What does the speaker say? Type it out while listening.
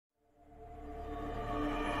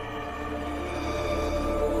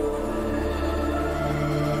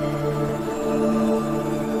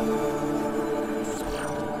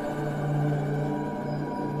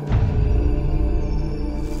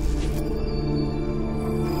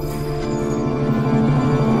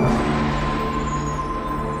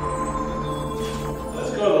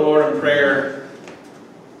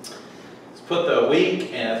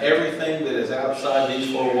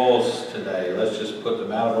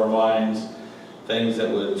our minds, things that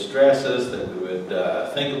would stress us, that we would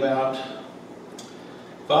think about.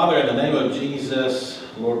 Father, in the name of Jesus,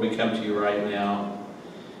 Lord, we come to you right now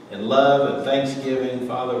in love and thanksgiving.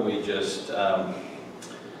 Father, we just, Lord,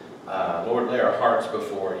 lay our hearts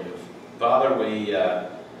before you. Father, we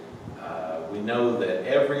know that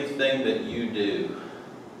everything that you do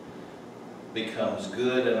becomes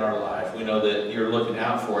good in our life. We know that you're looking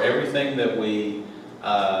out for everything that we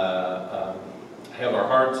have our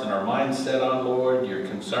hearts and our minds set on, Lord. You're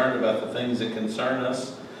concerned about the things that concern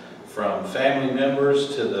us, from family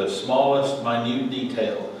members to the smallest minute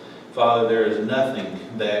detail. Father, there is nothing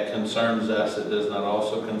that concerns us that does not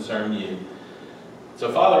also concern you.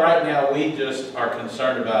 So Father, right now we just are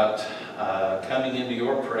concerned about coming into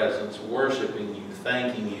your presence, worshiping you,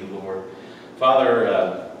 thanking you, Lord.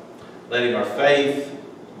 Father, letting our faith,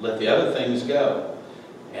 let the other things go.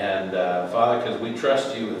 And Father, because we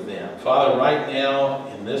trust you with them. Father, right now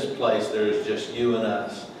in this place there is just you and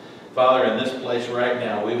us. Father, in this place right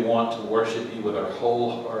now we want to worship you with our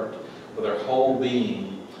whole heart, with our whole being.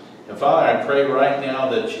 And Father, I pray right now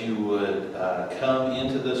that you would come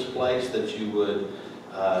into this place, that you would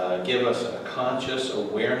give us a conscious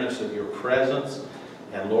awareness of your presence.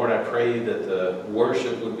 And Lord, I pray that the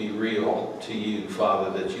worship would be real to you,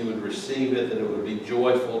 Father, that you would receive it, that it would be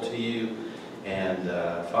joyful to you. And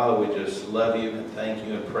Father, we just love you and thank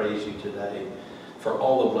you and praise you today for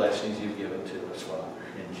all the blessings you've given to us, Father.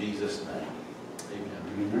 In Jesus' name, amen.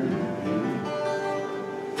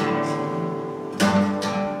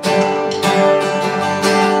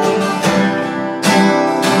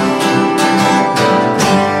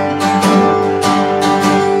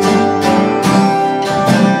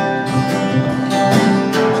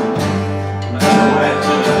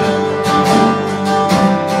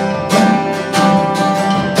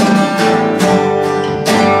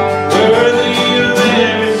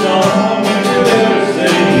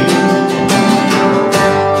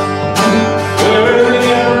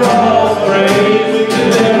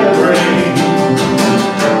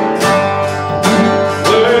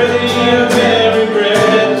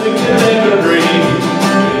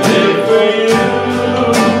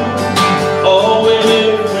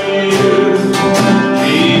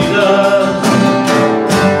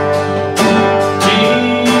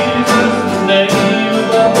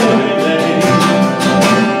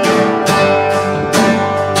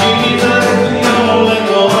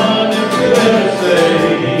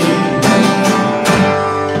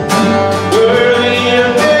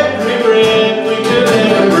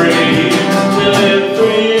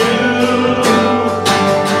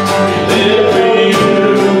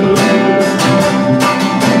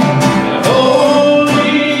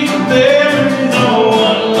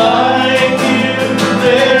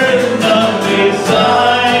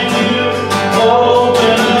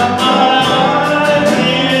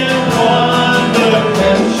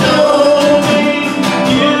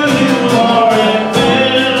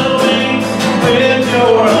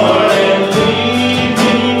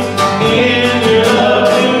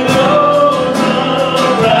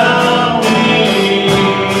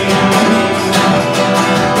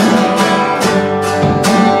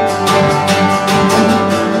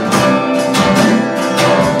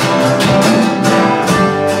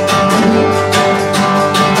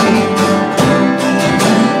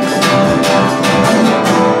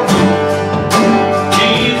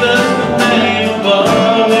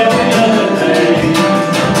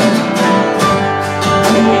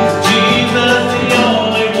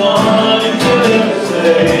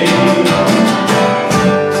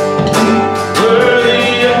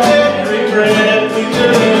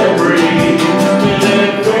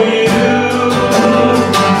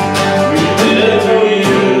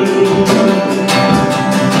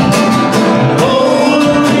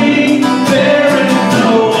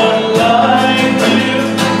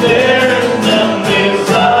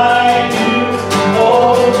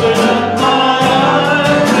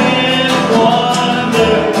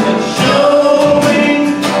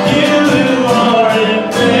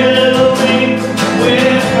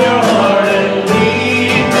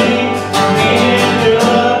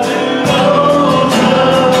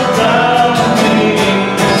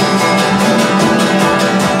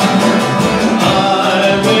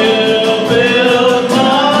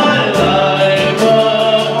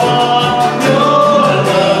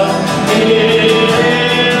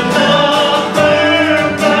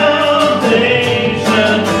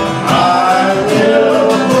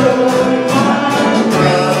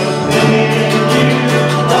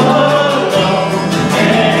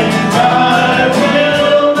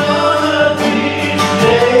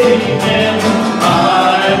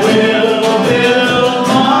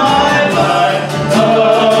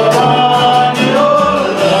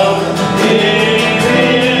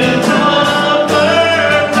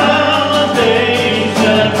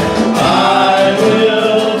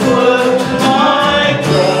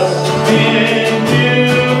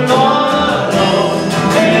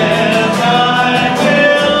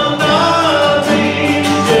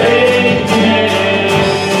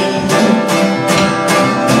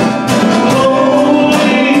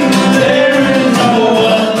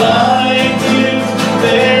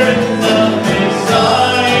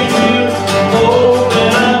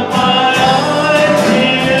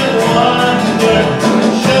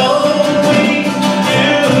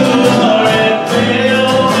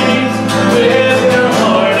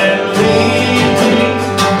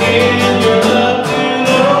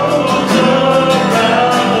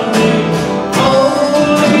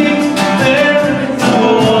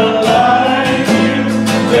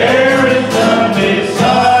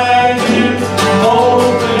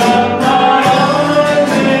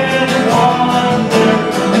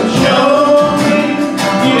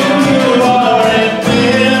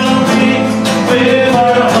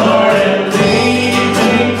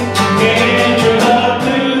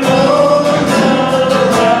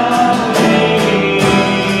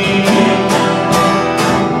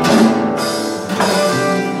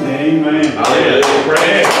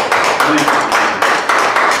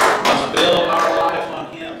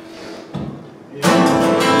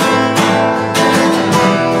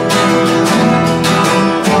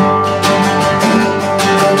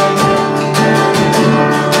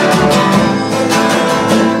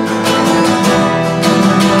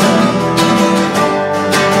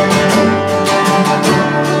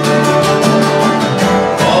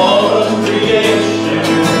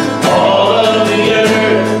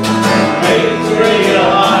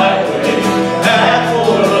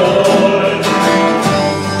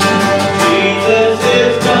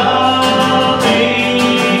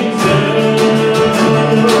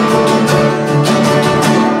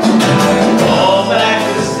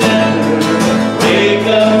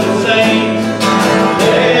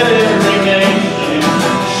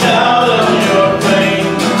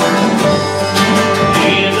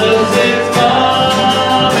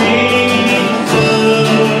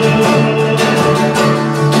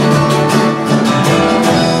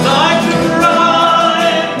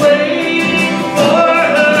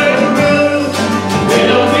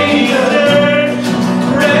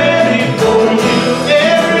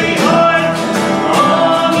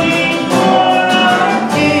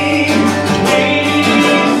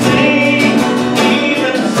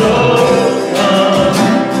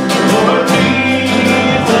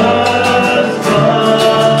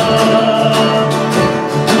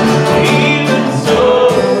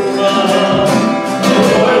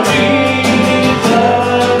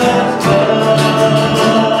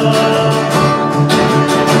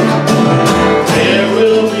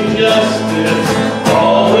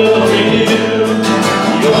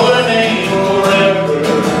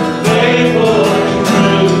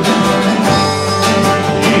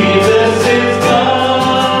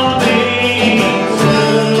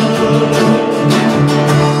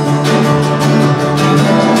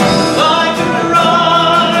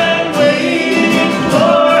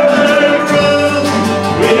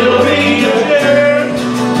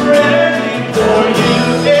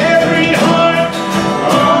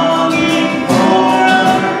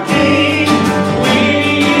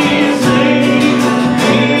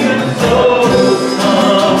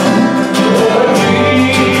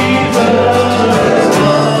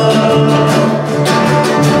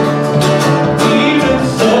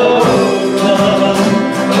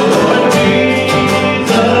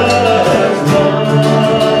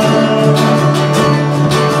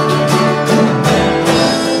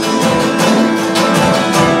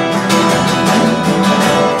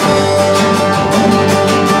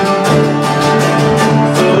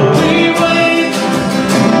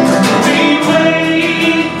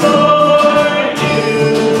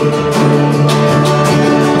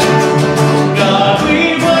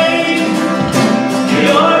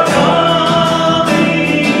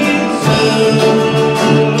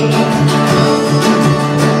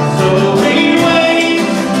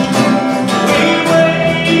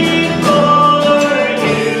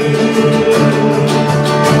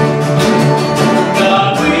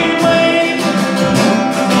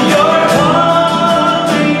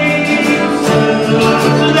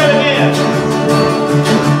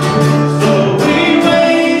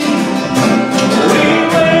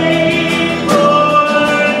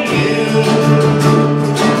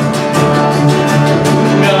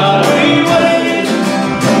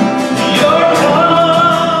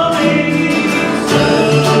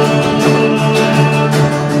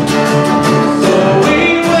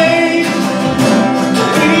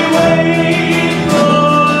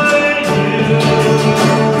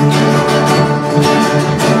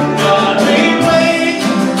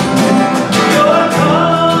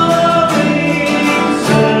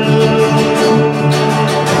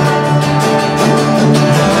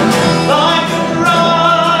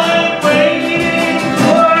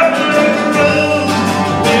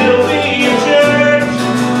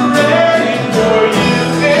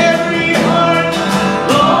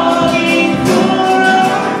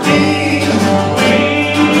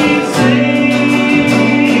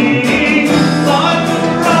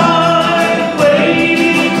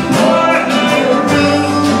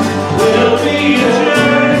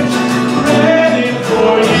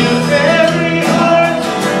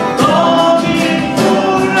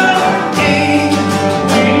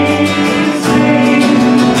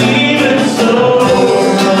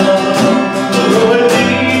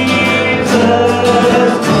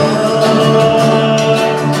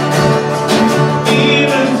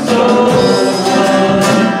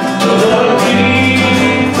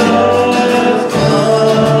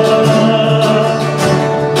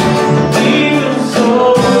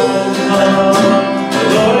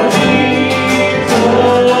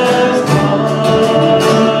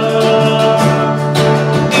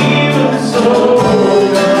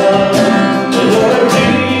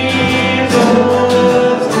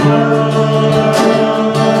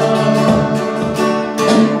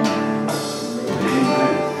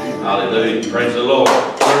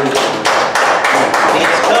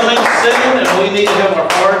 we need to have our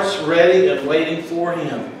hearts ready and waiting for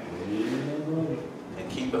Him. And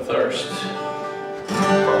keep a thirst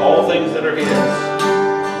for all things that are His.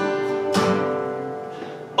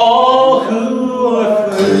 All who are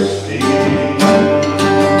thirsty,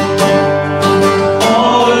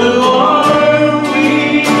 all who are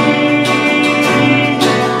weak,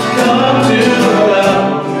 come to the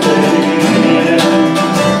fountain,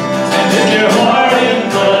 and dip your heart in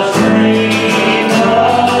the stream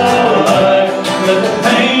of life. Let the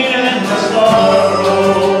pain and the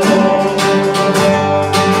sorrow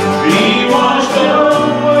be washed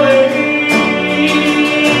away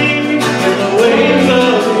in the waves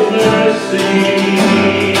of mercy.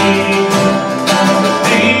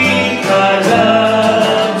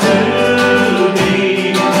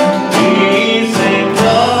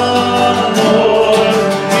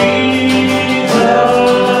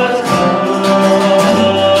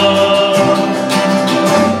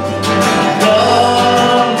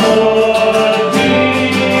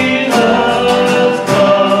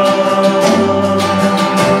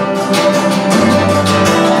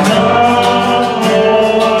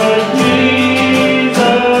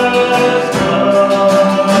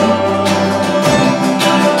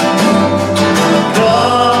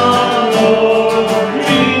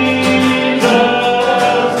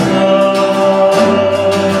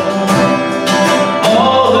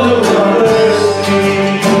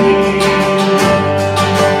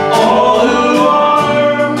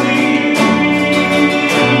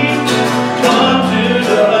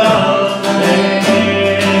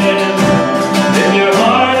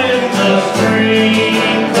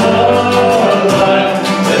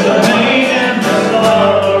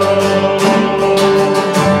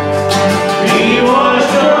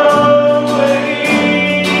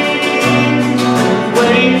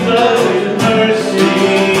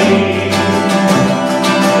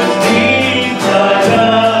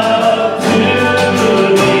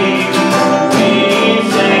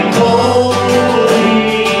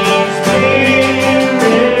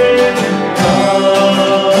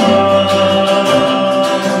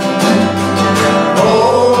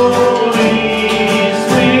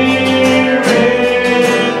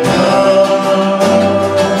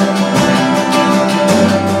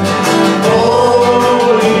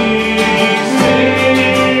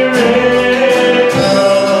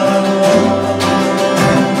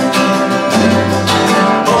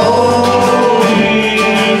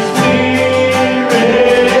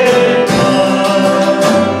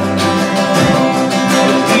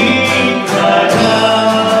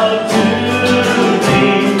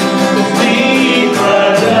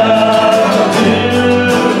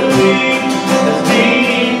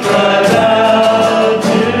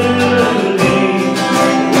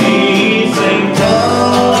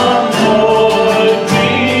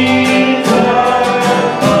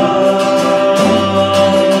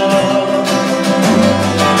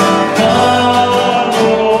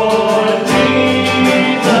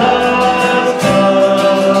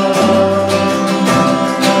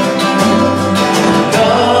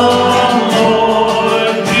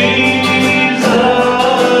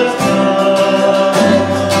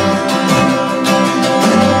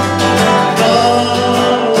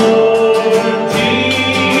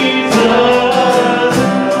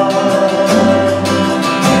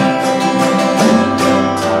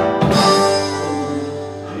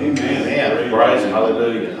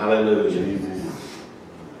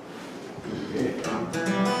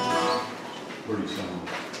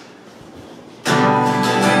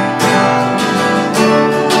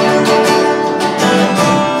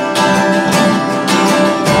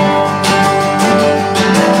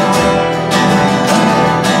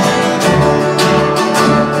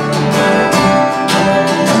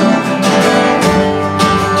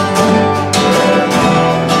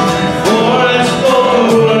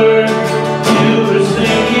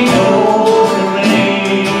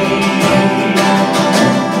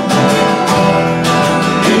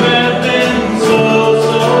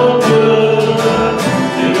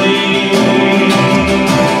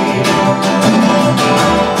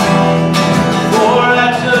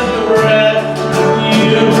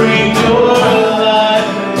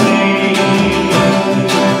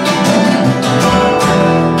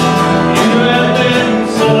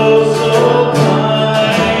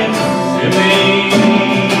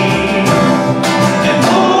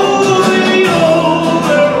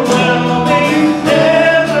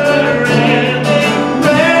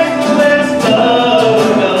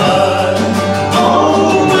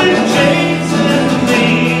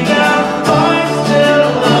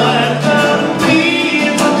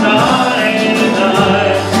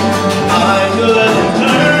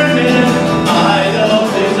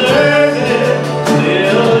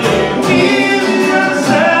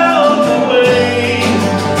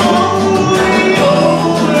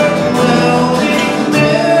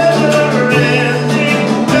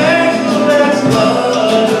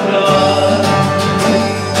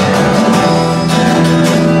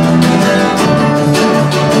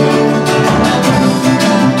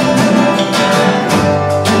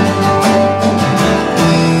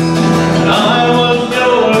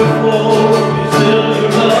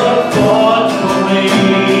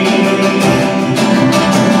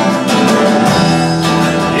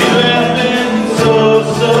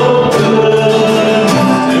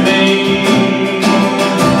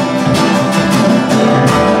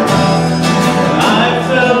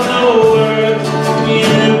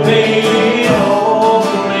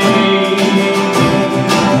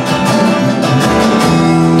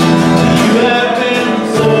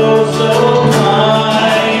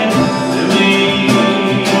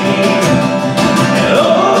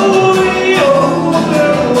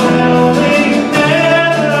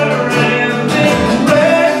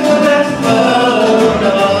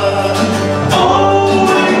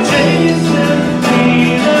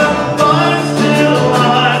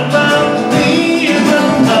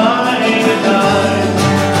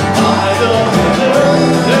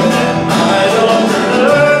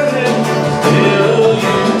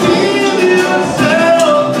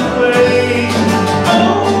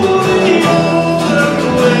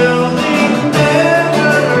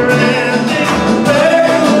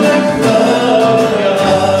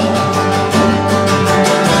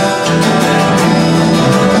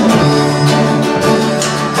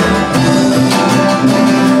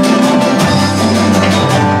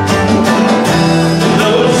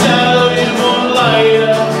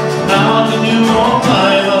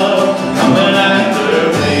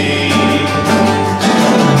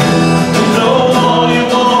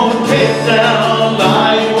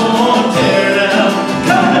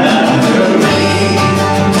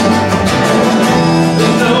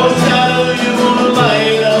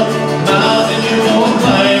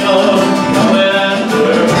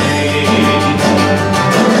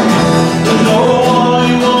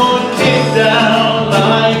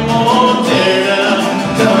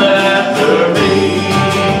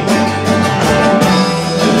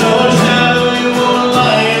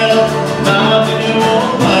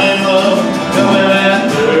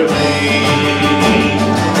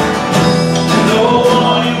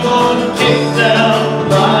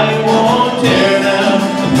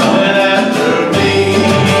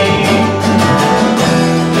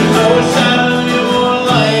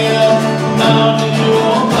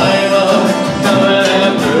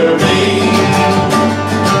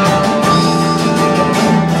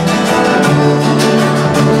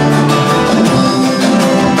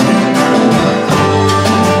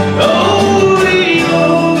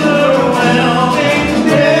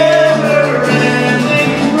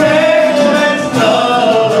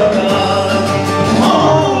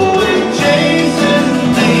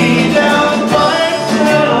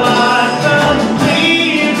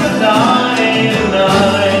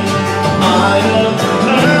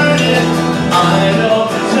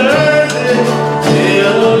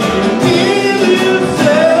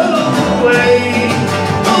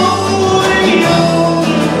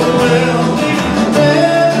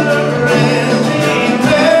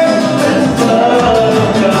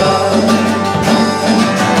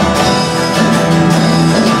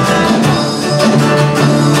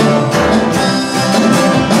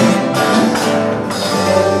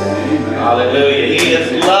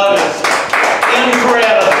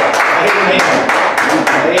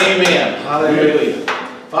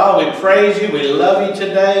 praise you. We love you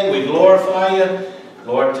today. We glorify you.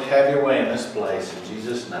 Lord, have your way in this place. In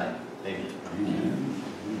Jesus' name, amen.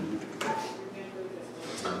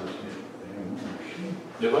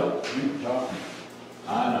 Do what?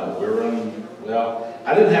 I know, we're running, well,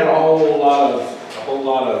 I didn't have a whole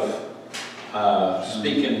lot of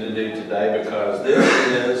speaking to do today because this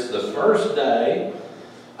is the first day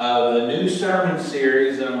of the new sermon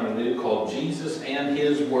series that I'm going to do called Jesus and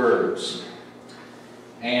His Words.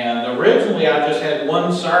 And originally I just had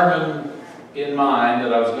one sermon in mind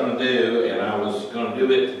that I was going to do, and I was going to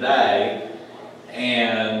do it today.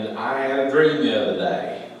 And I had a dream the other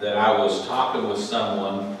day that I was talking with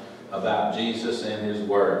someone about Jesus and His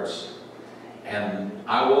words. And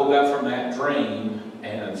I woke up from that dream,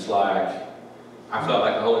 and it's like, I felt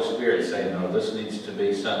like the Holy Spirit saying, no, this needs to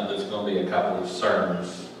be something that's going to be a couple of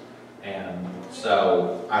sermons. And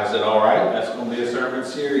so I said, all right, that's going to be a sermon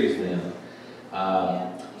series then.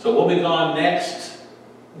 So we'll be gone next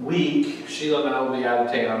week. Sheila and I will be out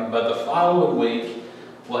of town, but the following week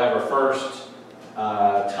we'll have our first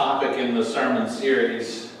topic in the sermon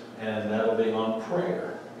series, and that'll be on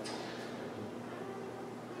prayer.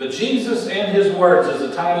 But Jesus and His Words is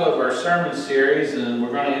the title of our sermon series, and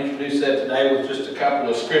we're going to introduce that today with just a couple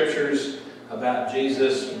of scriptures about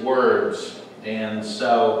Jesus' words. And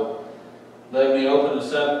so let me open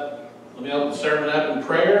the sermon up in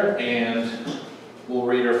prayer, and we'll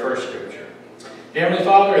read our first scripture. Heavenly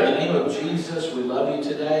Father, in the name of Jesus, we love you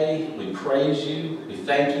today. We praise you. We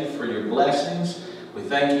thank you for your blessings. We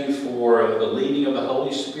thank you for the leading of the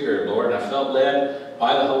Holy Spirit, Lord. And I felt led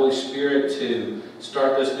by the Holy Spirit to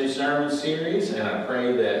start this new sermon series, and I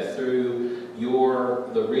pray that through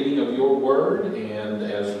the reading of your word, and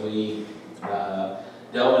as we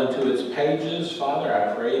delve into its pages, Father,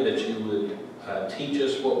 I pray that you would teach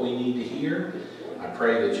us what we need to hear. I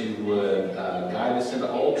pray that you would guide us into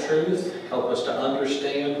all truth, help us to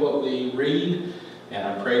understand what we read, and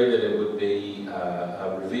I pray that it would be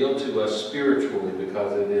revealed to us spiritually,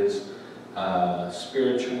 because it is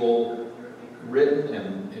spiritual written,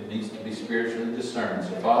 and it needs to be spiritually discerned.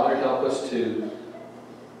 So Father, help us to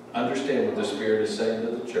understand what the Spirit is saying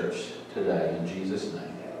to the church today. In Jesus'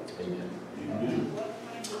 name, amen.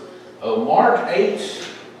 Amen. Mark 8,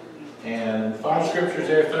 and 5 scriptures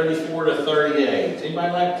there, 34 to 38.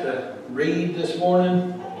 Anybody like to read this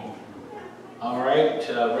morning? All right,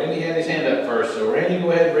 Randy had his hand up first. So Randy,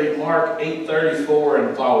 go ahead and read Mark 8:34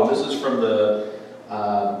 and follow. This is from the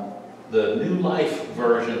New Life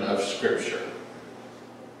version of Scripture.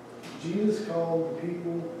 Jesus called the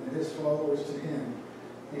people and his followers to him.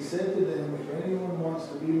 He said to them, if anyone wants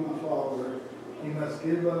to be my follower, he must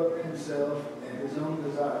give up himself and his own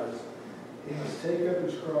desires. He must take up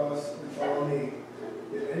his cross and follow me.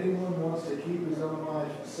 If anyone wants to keep his own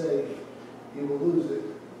life safe, he will lose it.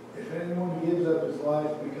 If anyone gives up his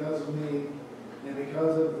life because of me and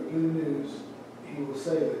because of the good news, he will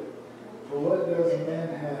save it. For what does a man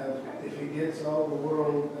have if he gets all the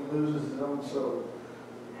world and loses his own soul?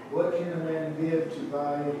 What can a man give to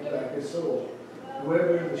buy back his soul?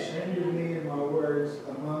 Whoever is ashamed of me and my words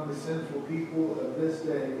among the sinful people of this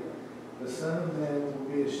day, the Son of Man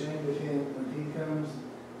will be ashamed of him when he comes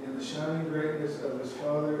in the shining greatness of his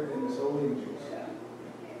Father and his holy angels.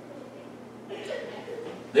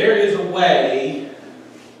 There is a way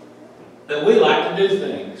that we like to do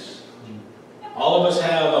things. All of us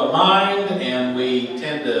have a mind, and we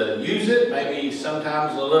tend to use it, maybe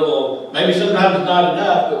sometimes maybe sometimes not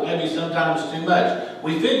enough, but maybe sometimes too much.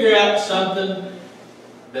 We figure out something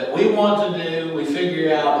that we want to do, we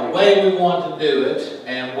figure out the way we want to do it,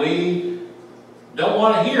 and we don't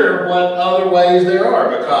want to hear what other ways there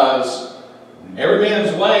are, because every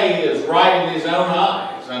man's way is right in his own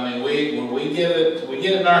eyes. I mean, when we get it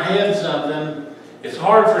in our head something, it's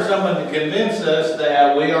hard for someone to convince us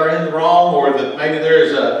that we are in the wrong, or that maybe there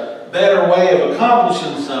is a better way of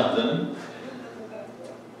accomplishing something.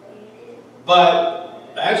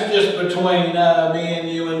 But that's just between me and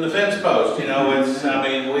you and the fence post. You know,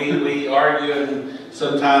 we argue and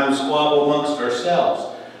sometimes squabble amongst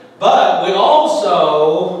ourselves. But we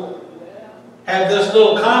also have this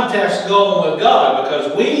little contest going with God,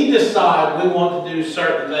 because we decide we want to do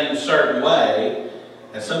certain things a certain way,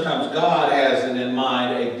 and sometimes God has it in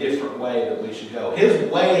mind a different way that we should go.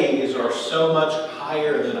 His ways are so much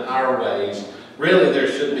higher than our ways. Really, there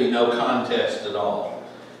should be no contest at all.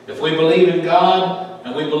 If we believe in God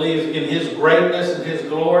and we believe in His greatness and His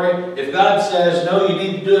glory, if God says, no, you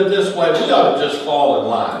need to do it this way, we ought to just fall in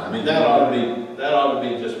line. I mean, that ought to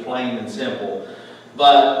be just plain and simple.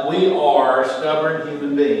 But we are stubborn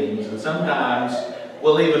human beings, and sometimes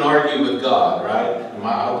we'll even argue with God, right?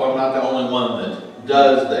 I hope I'm not the only one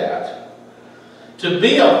does that. To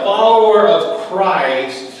be a follower of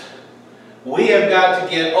Christ, we have got to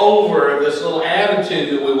get over this little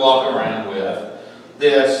attitude that we walk around with.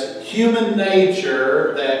 This human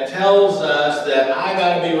nature that tells us that I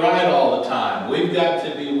got to be right all the time. We've got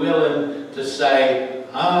to be willing to say,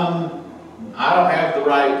 I don't have the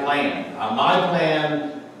right plan. My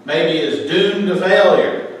plan maybe is doomed to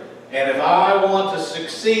failure. And if I want to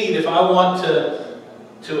succeed, if I want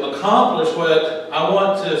to accomplish what I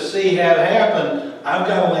want to see have happen, I've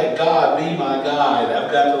got to let God be my guide.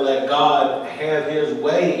 I've got to let God have His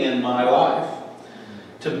way in my life.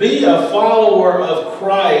 To be a follower of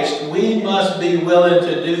Christ, we must be willing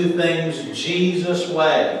to do things Jesus'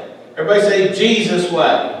 way. Everybody say Jesus'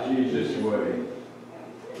 way. Jesus' way.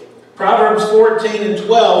 Proverbs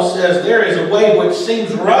 14:12 says, there is a way which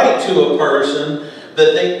seems right to a person,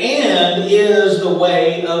 but the end is the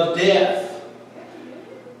way of death.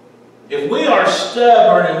 If we are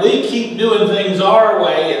stubborn and we keep doing things our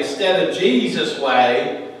way instead of Jesus'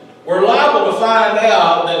 way, we're liable to find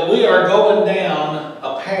out that we are going down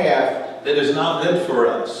a path that is not good for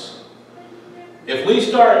us. If we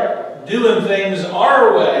start doing things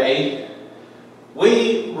our way,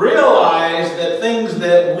 we realize that things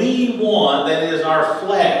that we want, that is our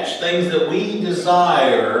flesh, things that we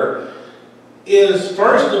desire, is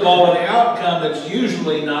first of all an outcome that's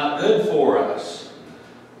usually not good for us.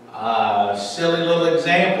 Silly little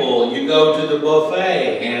example, you go to the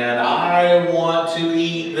buffet and I want to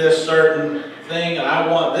eat this certain thing, and I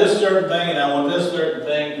want this certain thing, and I want this certain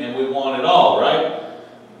thing, and we want it all, right?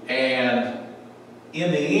 And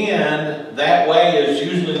in the end, that way is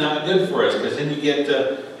usually not good for us, because then you get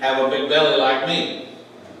to have a big belly like me.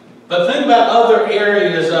 But think about other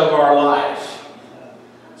areas of our life.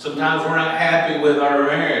 Sometimes we're not happy with our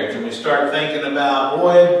marriage, and we start thinking about,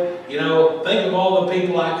 boy, you know, think of all the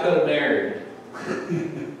people I could have married.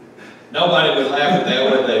 Nobody would laugh at that,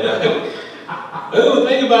 would they? Ooh,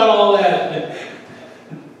 think about all that.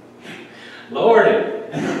 Lordy.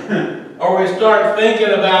 Or we start thinking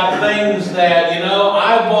about things that, you know,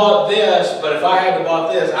 I bought this, but if I had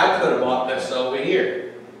bought this, I could have bought this over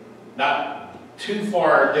here. Not too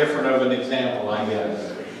far different of an example, I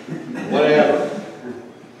guess. Whatever.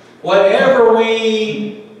 Whatever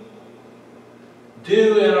we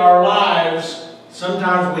do in our lives,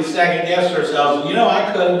 sometimes we second guess ourselves, you know,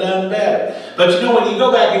 I could have done better. But you know, when you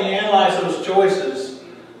go back and you analyze those choices,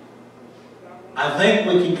 I think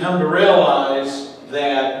we can come to realize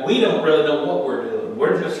that we don't really know what we're doing.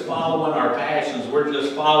 We're just following our passions. We're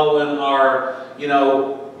just following our, you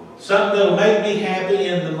know, something that'll make me happy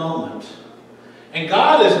in the moment. And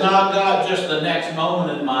God has not got just the next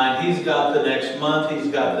moment in mind. He's got the next month.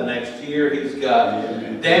 He's got the next year. He's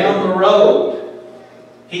got down the road.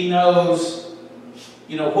 He knows,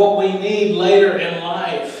 you know, what we need later in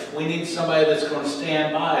life. We need somebody that's going to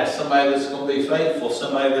stand by us, somebody that's going to be faithful,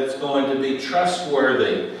 somebody that's going to be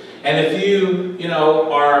trustworthy. And if you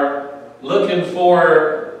know, are looking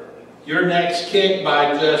for your next kick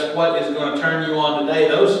by just what is going to turn you on today,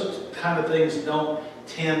 those kind of things don't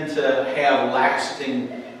tend to have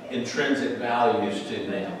lasting intrinsic values to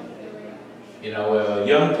them. You know, a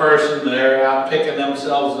young person, they're out picking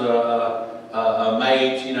themselves a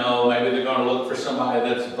mate, you know, maybe they're going to look for somebody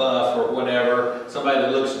that's buff or whatever, somebody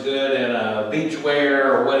that looks good in a beachwear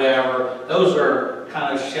or whatever. Those are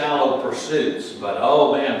kind of shallow pursuits, but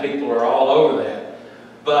oh man, people are all over that.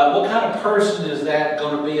 But what kind of person is that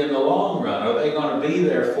going to be in the long run? Are they going to be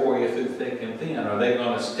there for you through thick and thin? Are they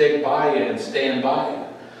going to stick by you and stand by you?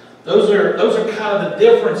 Those are kind of the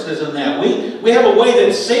differences in that. We have a way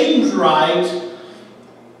that seems right,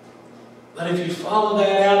 but if you follow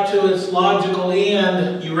that out to its logical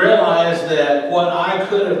end, you realize that what I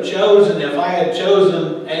could have chosen, if I had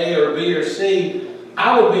chosen A or B or C,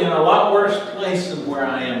 I would be in a lot worse place than where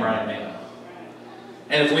I am right now.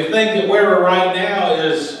 And if we think that where we're right now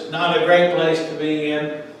is not a great place to be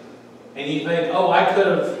in, and you think, oh, I could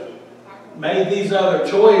have made these other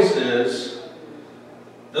choices,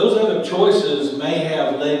 those other choices may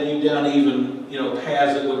have led you down even, you know,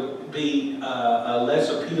 paths that would be less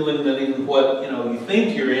appealing than even what, you know, you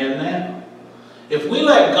think you're in now. If we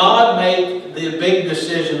let God make the big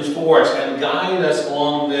decisions for us and guide us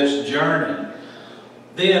along this journey,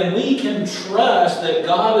 then we can trust that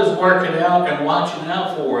God is working out and watching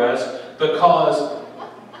out for us, because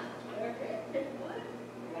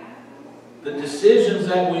the decisions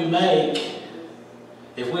that we make,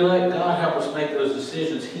 if we let God help us make those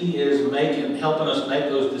decisions, He is helping us make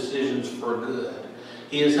those decisions for good.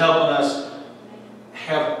 He is helping us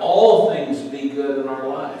have all things be good in our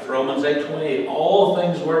life. Romans 8:28, all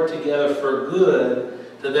things work together for good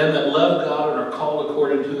to them that love God and are called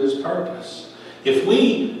according to His purpose. If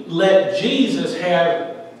we let Jesus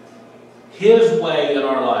have His way in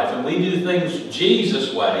our life, and we do things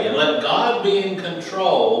Jesus' way, and let God be in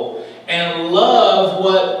control, and love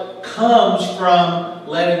what comes from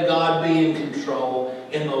letting God be in control,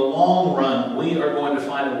 in the long run, we are going to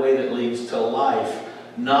find a way that leads to life,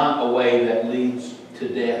 not a way that leads to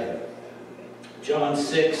death. John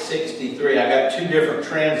 6:63. I got two different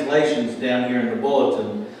translations down here in the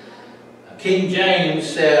bulletin. King James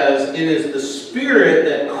says, "It is the Spirit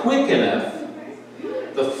that quickeneth,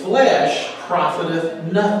 the flesh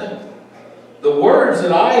profiteth nothing." The words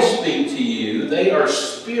that I speak to you, they are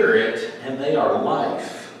spirit and they are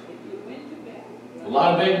life. A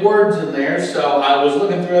lot of big words in there, so I was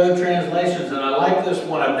looking through other translations, and I like this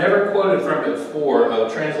one. I've never quoted from it before, a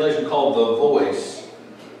translation called The Voice.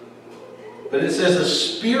 But it says, "The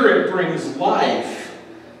Spirit brings life,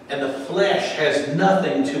 and the flesh has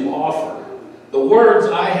nothing to offer." The words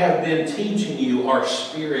I have been teaching you are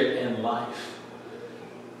spirit and life.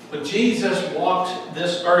 When Jesus walked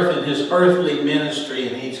this earth in His earthly ministry,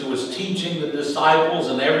 and He was teaching the disciples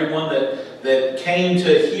and everyone that came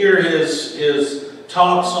to hear His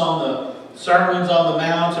talks on the sermons on the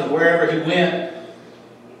Mount and wherever He went,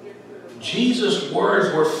 Jesus'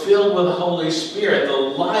 words were filled with the Holy Spirit. The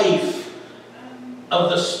life of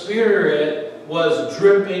the Spirit was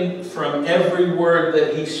dripping from every word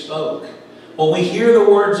that He spoke. When we hear the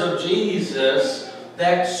words of Jesus,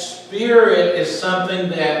 that Spirit is something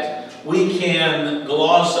that we can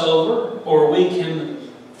gloss over, or we can,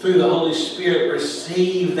 through the Holy Spirit,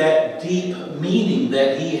 receive that deep meaning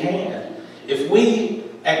that He had. If we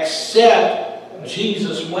accept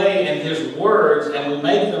Jesus' way and His words, and we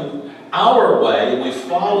make them our way, and we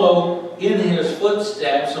follow in His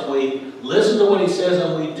footsteps, and we listen to what He says,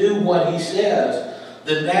 and we do what He says,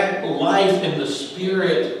 then that life in the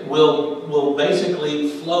Spirit will basically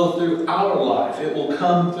flow through our life. It will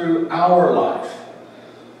come through our life.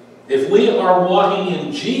 If we are walking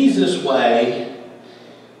in Jesus' way,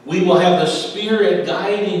 we will have the Spirit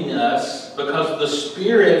guiding us, because the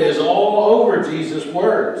Spirit is all over Jesus'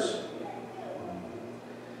 words.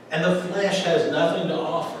 And the flesh has nothing to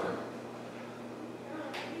offer.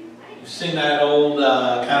 You've seen that old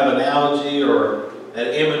kind of analogy or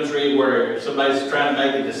that imagery where somebody's trying to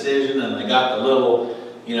make a decision, and they got the little,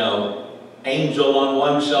 angel on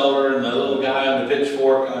one shoulder and the little guy on the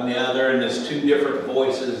pitchfork on the other, and there's two different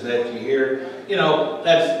voices that you hear.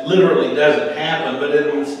 That literally doesn't happen, but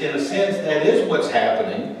in a sense that is what's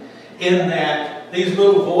happening, in that these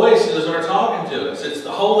little voices are talking to us. It's the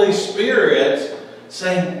Holy Spirit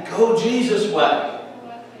saying, "Go Jesus' way."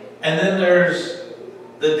 And then there's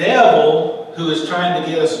the devil who is trying to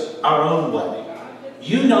get us our own way.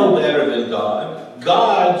 You know better than God.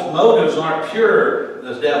 God's motives aren't pure,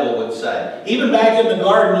 the devil would say. Even back in the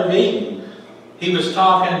Garden of Eden, he was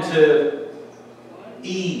talking to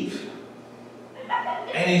Eve.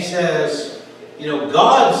 And he says,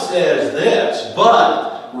 God says this,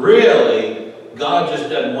 but really, God just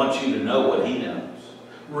doesn't want you to know what He knows.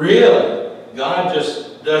 Really, God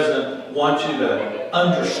just doesn't want you to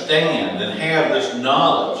understand and have this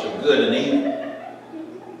knowledge of good and evil.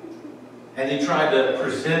 And he tried to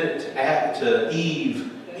present it to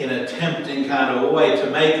Eve in a tempting kind of a way, to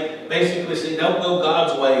basically say, don't go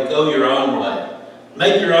God's way, go your own way.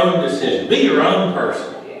 Make your own decision. Be your own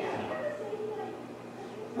person.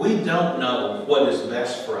 We don't know what is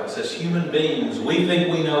best for us. As human beings, we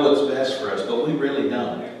think we know what's best for us, but we really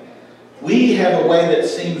don't. We have a way that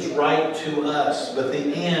seems right to us, but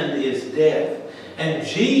the end is death. And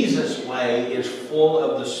Jesus' way is full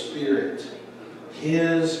of the Spirit.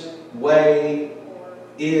 His way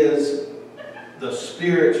is the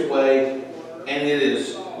Spirit's way, and it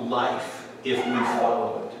is life if we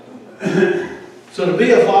follow it. So to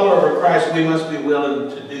be a follower of Christ, we must be willing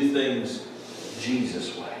to do things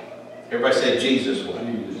Jesus' way. Everybody say Jesus' way.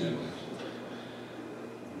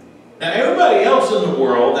 Now everybody else in the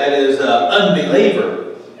world that is an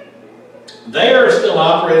unbeliever, they are still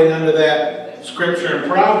operating under that scripture in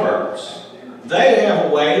Proverbs. They have a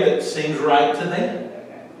way that seems right to them.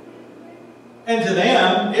 And to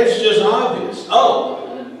them, it's just obvious.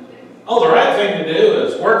 The right thing to do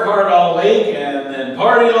is work hard all week and then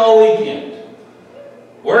party all weekend.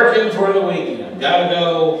 Working for the weekend. Got to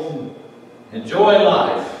go enjoy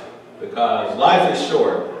life, because life is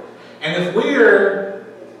short. And if we're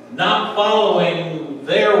not following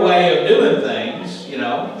their way of doing things,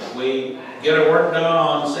 we get our work done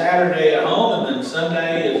on Saturday at home, and then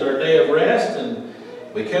Sunday is our day of rest, and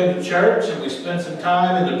we come to church and we spend some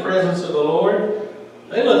time in the presence of the Lord,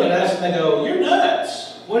 they look at us and they go, "You're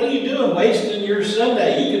nuts. What are you doing wasting your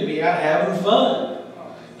Sunday? You could be out having fun.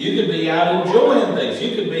 You could be out enjoying things.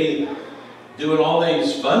 You could be doing all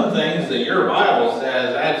these fun things that your Bible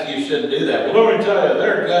says that you shouldn't do that. Well, let me tell you,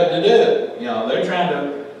 they're good to do. You know,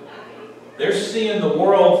 they're seeing the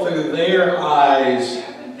world through their eyes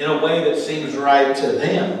in a way that seems right to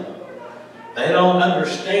them. They don't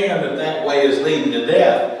understand that that way is leading to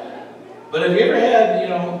death. But have you ever had,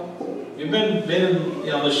 you've been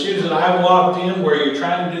in the shoes that I've walked in where you're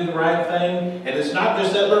trying to do the right thing, and it's not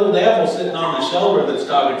just that little devil sitting on the shoulder that's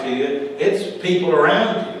talking to you, it's people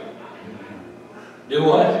around you. Do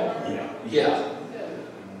what? Yeah.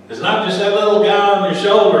 It's not just that little guy on your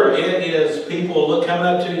shoulder. It is people coming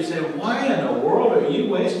up to you and saying, why in the world are you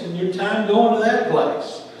wasting your time going to that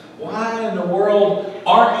place? Why in the world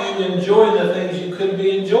aren't you enjoying the things you could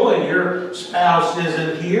be enjoying? Your spouse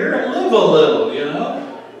isn't here. Live a little,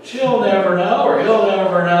 She'll never know or he'll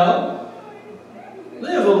never know.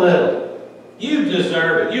 Live a little. You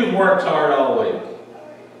deserve it. You've worked hard all week.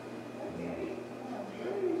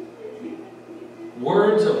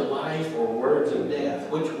 Words of life or words of death?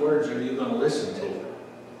 Which words are you going to listen to?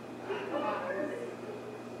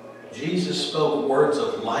 Jesus spoke words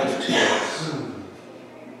of life to us.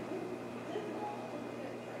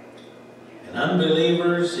 And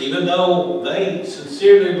unbelievers, even though they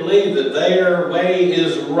sincerely believe that their way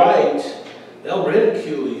is right, they'll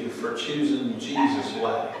ridicule you for choosing Jesus'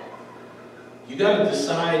 way. You got to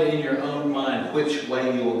decide in your own mind which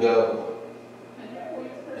way you will go.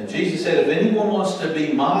 And Jesus said, if anyone wants to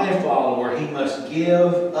be my follower, he must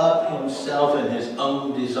give up himself and his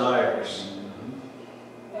own desires.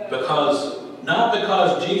 Not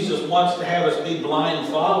because Jesus wants to have us be blind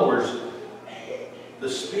followers. The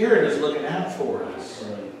Spirit is looking out for us.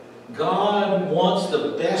 God wants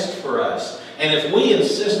the best for us. And if we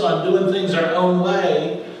insist on doing things our own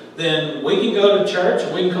way, then we can go to church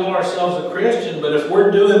and we can call ourselves a Christian, but if we're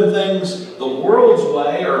doing things the world's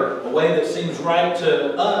way or a way that seems right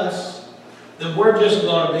to us, then we're just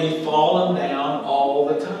going to be falling down all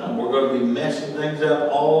the time. We're going to be messing things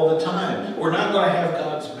up all the time. We're not going to have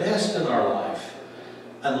God's best in our life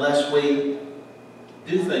unless we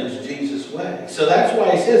do things Jesus' way. So that's why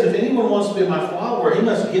he says, if anyone wants to be my follower, he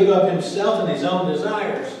must give up himself and his own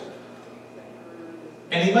desires.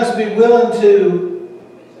 And he must be willing to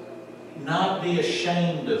not be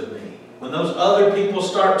ashamed of me. When those other people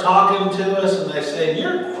start talking to us and they say,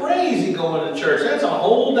 you're crazy going to church. That's a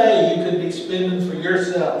whole day you could be spending for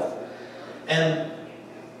yourself. And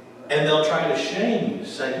they'll try to shame you.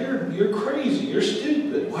 Say, you're crazy. You're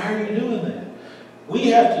stupid. Why are you doing that? We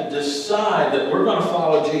have to decide that we're going to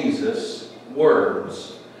follow Jesus'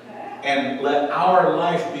 words and let our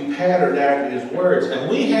life be patterned after his words. And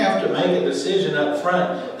we have to make a decision up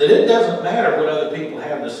front that it doesn't matter what other people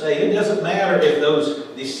have to say. It doesn't matter if those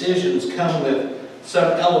decisions come with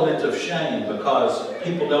some element of shame because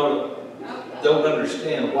people don't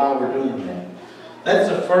understand why we're doing that. That's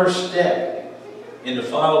the first step into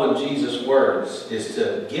following Jesus' words, is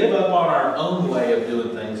to give up on our own way of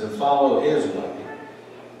doing things and follow his way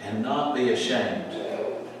and not be ashamed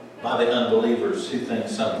by the unbelievers who think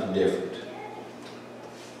something different.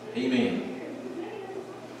 Amen.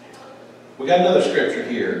 We got another scripture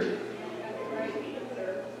here.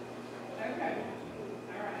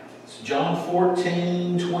 It's John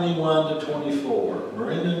 14, 21 to 24.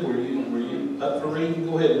 Miranda, were you up for reading?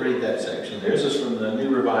 Go ahead and read that section. This is from the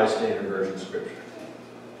New Revised Standard Version scripture.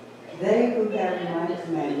 They who have my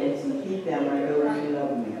commandments and keep them are those who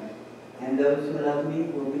love me. And those who love me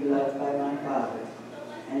will be loved by my Father.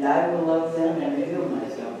 And I will love them and reveal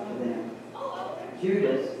myself to them.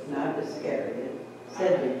 Judas, not Iscariot,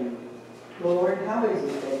 said to him, Lord, how is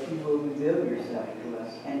it that you will reveal yourself to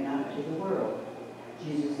us and not to the world?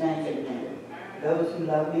 Jesus answered him, those who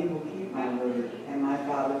love me will keep my word, and my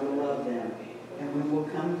Father will love them, and we will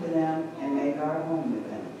come to them and make our home with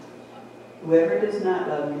them. Whoever does not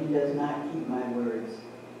love me does not keep my words,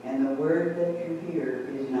 and the word that you hear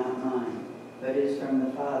is not mine, but is from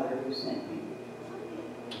the Father who sent me.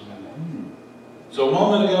 So a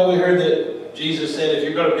moment ago we heard that Jesus said, if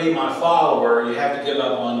you're going to be my follower, you have to give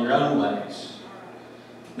up on your own ways.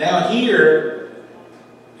 Now here,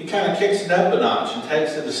 he kind of kicks it up a notch and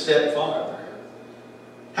takes it a step farther.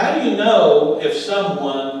 How do you know if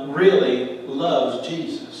someone really loves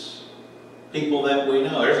Jesus? People that we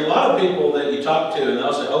know. There's a lot of people that you talk to and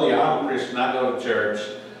they'll say, oh yeah, I'm a Christian, I go to church,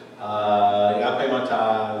 I pay my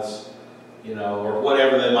tithes, or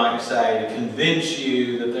whatever they might say to convince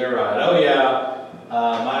you that they're right. Oh yeah,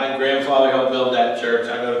 my grandfather helped build that church,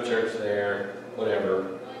 I go to church there,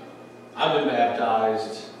 whatever. I've been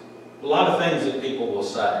baptized. A lot of things that people will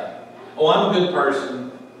say. Oh, I'm a good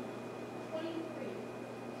person.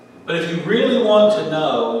 But if you really want to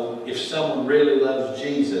know if someone really loves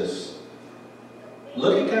Jesus,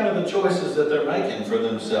 look at kind of the choices that they're making for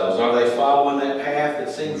themselves. Are they following that path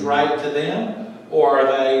that seems right to them? Or are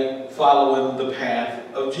they following the path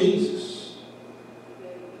of Jesus?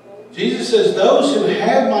 Jesus says, those who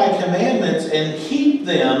have my commandments and keep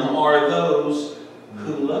them are those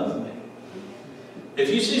who love me. If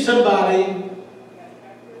you see somebody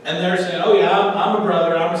and they're saying, oh yeah, I'm a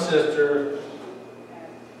brother, I'm a sister,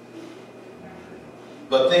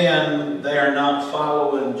 but then they are not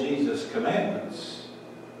following Jesus' commandments.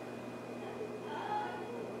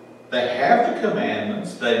 They have the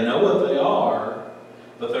commandments, they know what they are,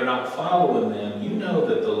 but they're not following them. You know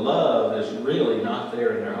that the love is really not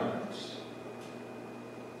there in their hearts.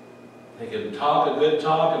 They can talk a good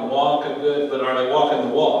talk and walk a good, but are they walking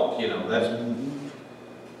the walk? You know, that's...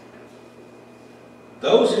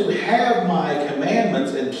 Those who have my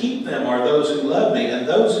commandments and keep them are those who love me, and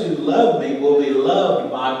those who love me will be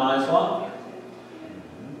loved by my Father.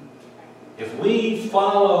 If we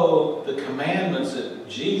follow the commandments that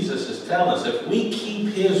Jesus is telling us, if we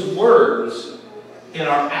keep His words in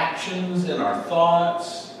our actions, in our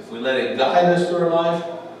thoughts, if we let it guide us through our life,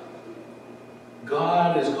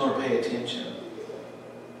 God is going to pay attention.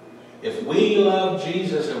 If we love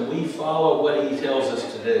Jesus and we follow what He tells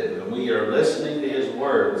us to do, and we are listening to His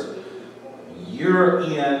words, you're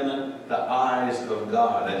in the eyes of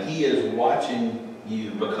God, and He is watching you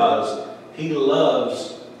because He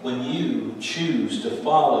loves when you choose to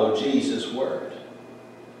follow Jesus' word.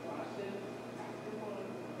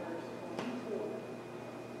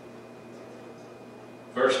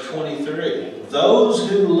 Verse 23, those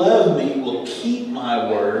who love me will keep my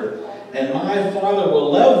word, and my Father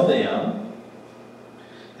will love them.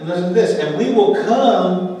 And listen to this, and we will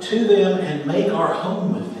come to them and make our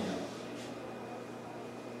home with them.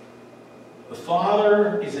 The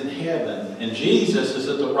Father is in heaven, and Jesus is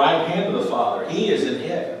at the right hand of the Father. He is in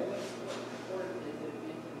heaven.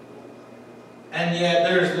 And yet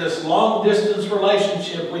there's this long distance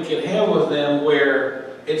relationship we can have with them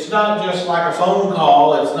where it's not just like a phone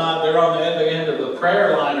call, it's not they're on the other end of the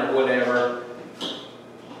prayer line or whatever.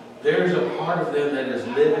 There's a part of them that is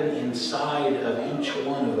living inside of each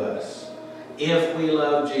one of us. If we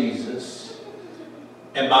love Jesus,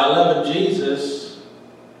 and by loving Jesus,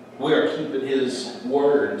 we are keeping His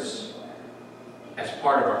words as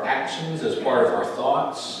part of our actions, as part of our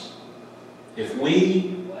thoughts. If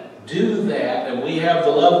we do that and we have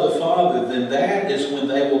the love of the Father, then that is when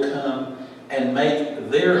they will come and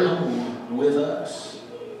make their home with us.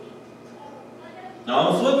 Now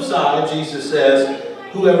on the flip side, Jesus says,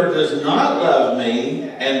 whoever does not love me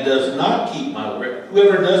and does not keep my word,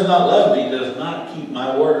 whoever does not love me does not keep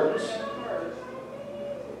my words.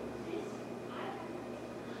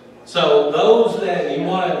 So those that you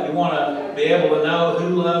want to be able to know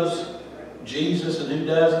who loves Jesus and who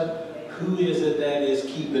doesn't, who is it that is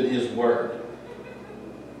keeping His word?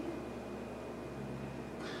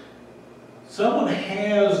 Someone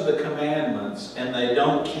has the commandments and they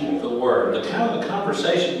don't keep the word. The kind of the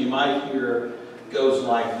conversation you might hear goes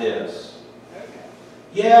like this.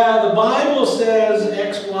 Yeah, the Bible says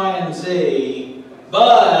X, Y, and Z,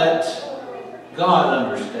 but God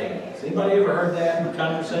understands. Anybody ever heard that in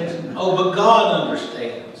conversation? Oh, but God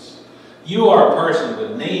understands. You are a person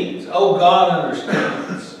with needs. Oh, God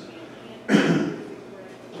understands.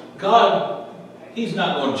 God, He's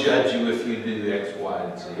not going to judge you if you do X, Y,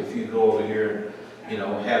 and Z. If you go over here and,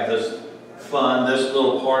 have this fun, this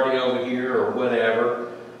little party over here or whatever.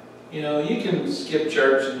 You can skip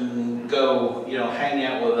church and go, hang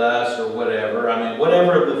out with us or whatever. I mean,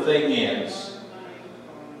 whatever the thing is.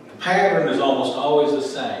 The pattern is almost always the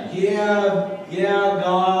same. Yeah,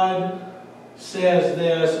 God says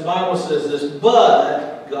this, the Bible says this,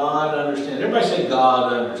 but God understands. Everybody say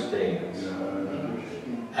God understands.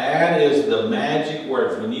 That is the magic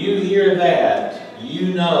words. When you hear that,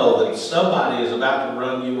 you know that somebody is about to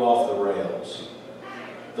run you off the rails.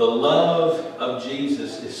 The love of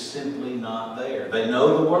Jesus is simply not there. They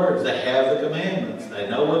know the words. They have the commandments. They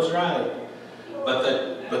know what's right.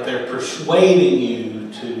 But they're persuading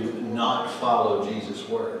you to not follow Jesus'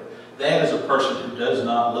 word. That is a person who does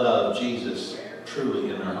not love Jesus truly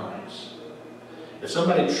in their hearts. If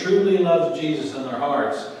somebody truly loves Jesus in their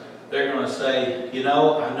hearts, they're going to say, I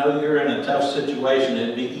know you're in a tough situation.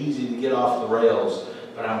 It'd be easy to get off the rails,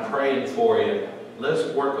 but I'm praying for you.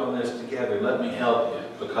 Let's work on this together. Let me help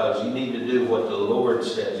you, because you need to do what the Lord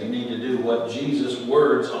says. You need to do what Jesus'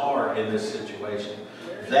 words are in this situation.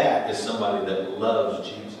 That is somebody that loves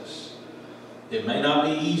Jesus. It may not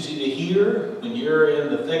be easy to hear when you're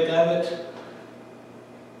in the thick of it,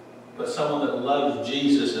 But someone that loves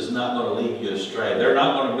Jesus is not going to lead you astray. They're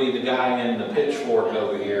not going to be the guy in the pitchfork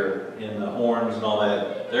over here, in the horns and all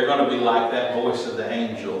that. They're going to be like that voice of the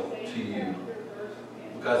angel to you.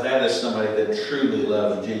 Because that is somebody that truly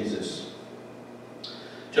loves Jesus.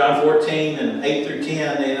 John 14 and 8 through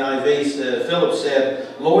 10, the NIV said, Philip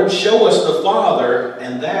said, Lord, show us the Father,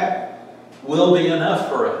 and that will be enough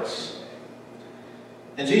for us.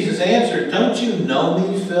 And Jesus answered, don't you know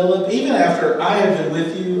me, Philip? Even after I have been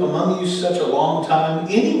with you, among you such a long time,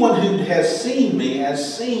 anyone who has seen me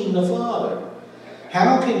has seen the Father.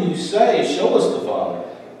 How can you say, show us the Father?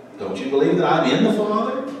 Don't you believe that I'm in the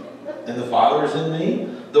Father, and the Father is in me?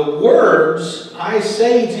 The words I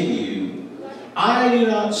say to you, I do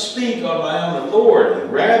not speak on my own authority.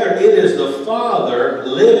 Rather, it is the Father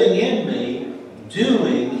living in me,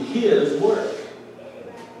 doing His work.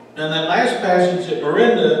 And that last passage that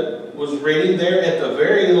Miranda was reading there at the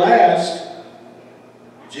very last,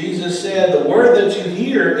 Jesus said, the word that you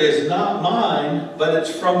hear is not mine, but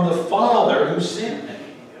it's from the Father who sent me.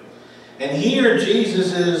 And here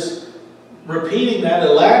Jesus is repeating that,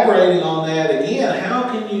 elaborating on that again. How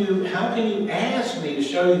can you ask me to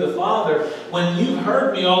show you the Father when you've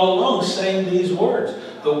heard me all along saying these words?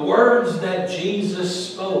 The words that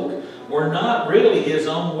Jesus spoke were not really His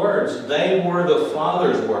own words. They were the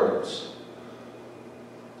Father's words.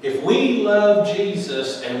 If we love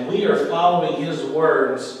Jesus and we are following His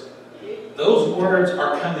words, those words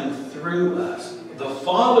are coming through us. The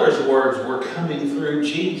Father's words were coming through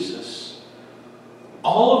Jesus.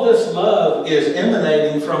 All of this love is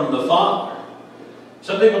emanating from the Father.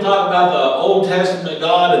 Some people talk about the Old Testament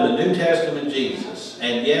God and the New Testament Jesus.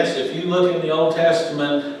 And yes, if you look in the Old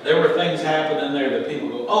Testament, there were things happening there that people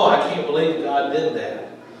go, oh, I can't believe God did that.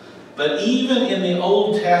 But even in the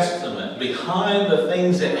Old Testament, behind the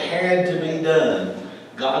things that had to be done,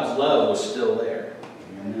 God's love was still there.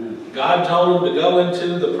 God told him to go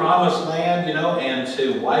into the promised land, and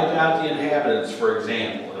to wipe out the inhabitants, for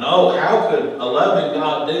example. And oh, how could a loving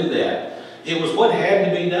God do that? It was what had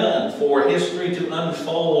to be done for history to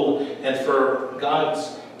unfold and for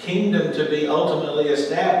God's kingdom to be ultimately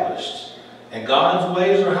established. And God's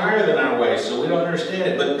ways are higher than our ways, so we don't understand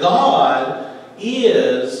it. But God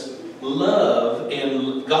is love,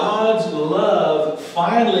 and God's love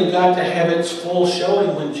finally got to have its full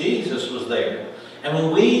showing when Jesus was there. And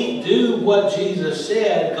when we do what Jesus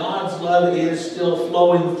said, God's love is still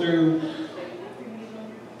flowing through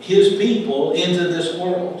His people into this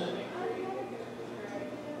world.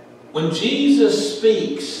 When Jesus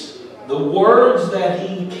speaks, the words that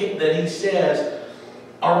he says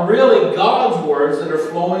are really God's words that are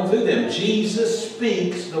flowing through them. Jesus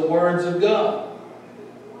speaks the words of God.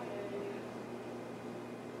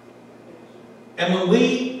 And when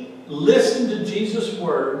we listen to Jesus'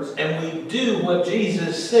 words and we do what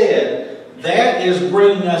Jesus said, that is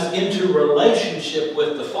bringing us into relationship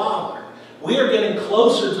with the Father. We are getting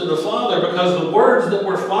closer to the Father because the words that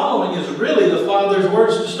we're following is really the Father's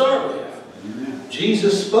words to start with.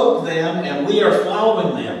 Jesus spoke them and we are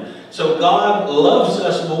following them. So God loves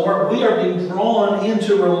us more. We are being drawn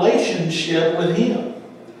into relationship with Him.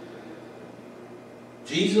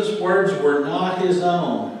 Jesus' words were not His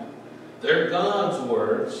own. They're God's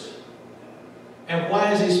words. And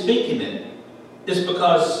why is He speaking it? It's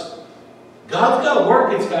because God's got a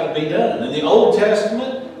work that's got to be done. In the Old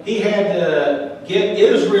Testament, He had to get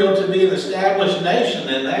Israel to be an established nation,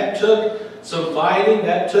 and that took some fighting,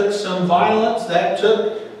 that took some violence, that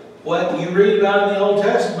took what you read about in the Old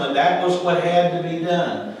Testament. That was what had to be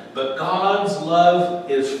done. But God's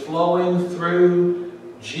love is flowing through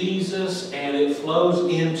Jesus, and it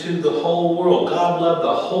flows into the whole world. God loved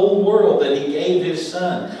the whole world that He gave His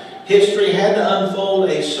Son. History had to unfold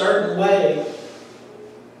a certain way,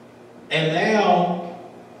 and now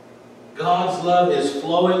God's love is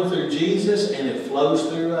flowing through Jesus, and it flows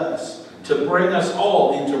through us to bring us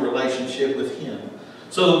all into relationship with Him.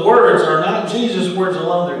 So the words are not Jesus' words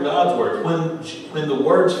alone, they're God's words. When the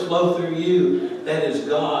words flow through you, that is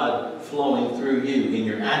God flowing through you in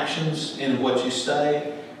your actions, in what you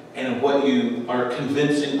say, and in what you are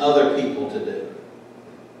convincing other people to do.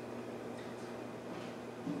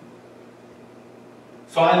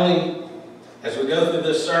 Finally, as we go through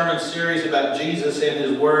this sermon series about Jesus and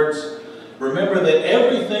His words, remember that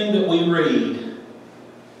everything that we read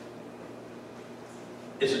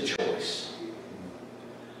is a choice.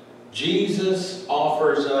 Jesus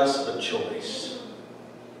offers us a choice.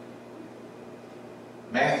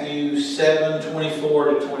 Matthew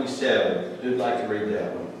 7:24-27. Who'd like to read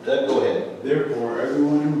that one? Doug, go ahead. Therefore,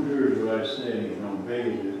 everyone who hears what I say and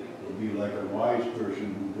obeys it will be like a wise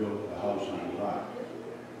person who built a house on a rock.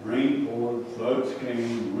 Rain poured, floods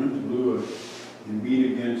came, winds blew it, and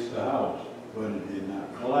beat against the house, but it did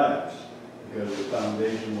not collapse, because the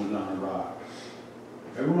foundation was on a rock.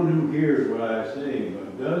 Everyone who hears what I say,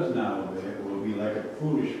 but does not obey it, will be like a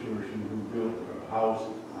foolish person who built a house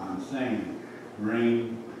on sand.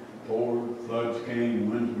 Rain poured, floods came,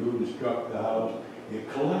 winds blew and struck the house.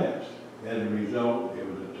 It collapsed. As a result, it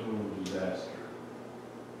was a total disaster.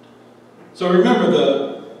 So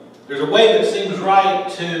remember, there's a way that seems right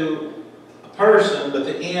to a person, but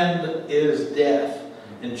the end is death.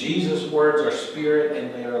 And Jesus' words are spirit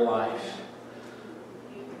and they are life.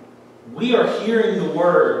 We are hearing the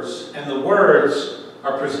words, and the words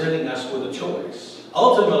are presenting us with a choice.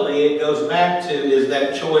 Ultimately, it goes back to, is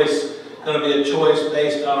that choice going to be a choice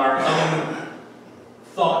based on our own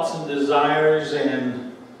thoughts and desires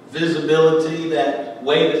and visibility, that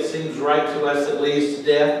way that seems right to us that leads to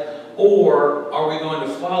death? Or are we going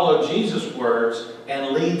to follow Jesus' words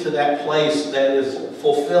and lead to that place that is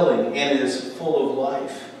fulfilling and is full of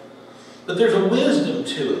life? But there's a wisdom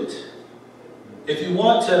to it. If you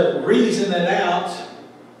want to reason it out,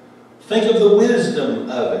 think of the wisdom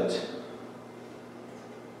of it.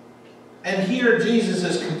 And here Jesus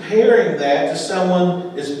is comparing that to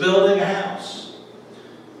someone is building a house.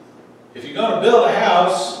 If you're going to build a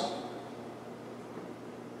house,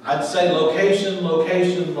 I'd say location,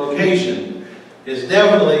 location, location is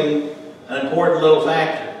definitely an important little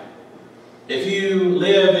factor. If you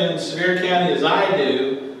live in Sevier County as I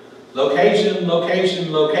do, location,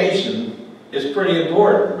 location, location is pretty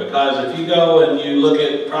important, because if you go and you look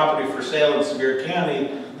at property for sale in Sevier County,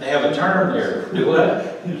 they have a term there. Do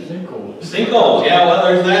what? Sinkholes. Sinkholes, yeah, well,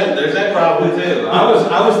 there's that probably too.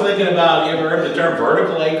 I was thinking about, you ever heard the term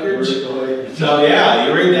vertical acreage? So yeah,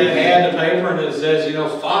 you read that ad in the paper and it says,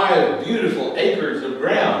 5 beautiful acres of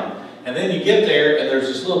ground. And then you get there and there's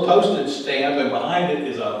this little postage stamp, and behind it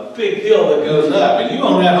is a big hill that goes up, and you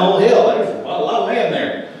own that whole hill. There's a lot of land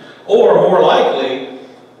there. Or more likely,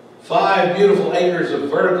 5 beautiful acres of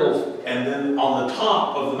vertical, and then on the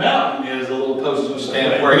top of the mountain is a little postage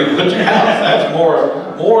stamp where you put your house. That's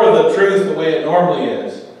more of the truth the way it normally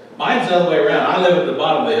is. Mine's the other way around. I live at the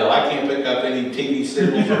bottom of the hill. I can't pick up any TV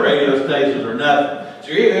signals or radio stations or nothing.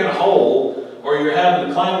 So you're either in a hole or you're having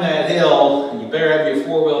to climb that hill, and you better have your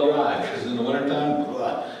 4-wheel drive, because in the wintertime,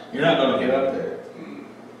 you're not going to get up there.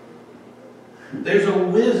 There's a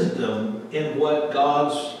wisdom in what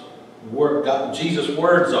Jesus'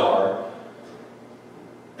 words are,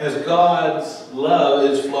 as God's love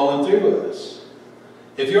is flowing through us.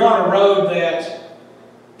 If you're on a road that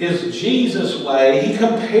is Jesus' way, he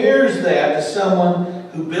compares that to someone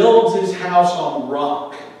who builds his house on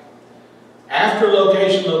rock. After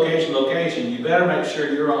location, location, location, you better make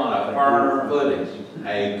sure you're on a firm footing,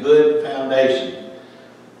 a good foundation.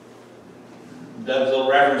 Doug's little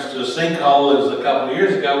reference to a sinkhole is a couple of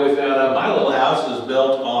years ago we found out my little house is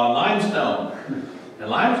built on limestone. And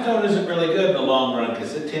limestone isn't really good in the long run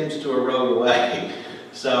because it tends to erode away.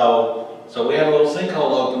 So we had a little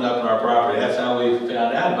sinkhole opened up in our property. That's how we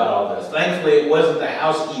found out about all this. Thankfully, it wasn't the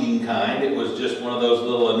house-eating kind. It was just one of those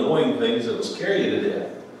little annoying things that will scare you to death.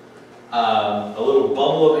 A little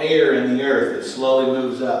bubble of air in the earth that slowly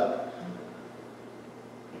moves up.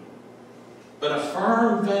 But a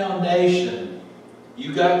firm foundation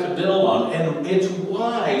you got to build on, and it's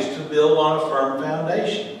wise to build on a firm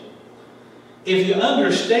foundation. If you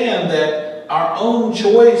understand that our own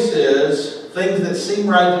choices, things that seem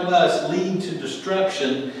right to us, lead to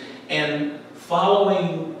destruction, and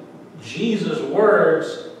following Jesus'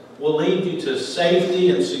 words will lead you to safety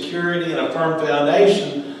and security and a firm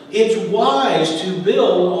foundation, it's wise to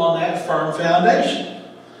build on that firm foundation.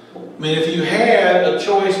 I mean, if you had a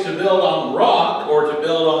choice to build on rock or to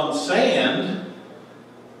build on sand,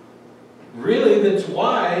 really, it's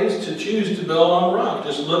wise to choose to build on rock.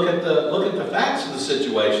 Just look at the facts of the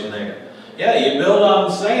situation there. Yeah, you build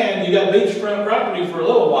on sand, you got beachfront property for a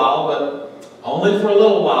little while, but only for a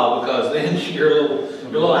little while, because then your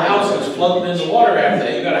little house is floating in the water after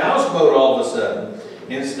that. You got a houseboat all of a sudden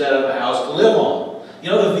instead of a house to live on.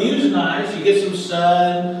 The view's nice. You get some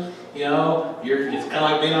sun. It's kind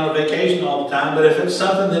of like being on a vacation all the time. But if it's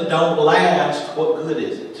something that don't last, what good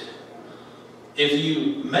is it? If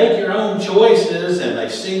you make your own choices and they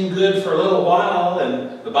seem good for a little while,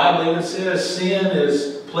 and the Bible even says sin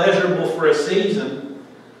is pleasurable for a season,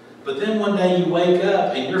 but then one day you wake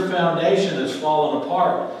up and your foundation has fallen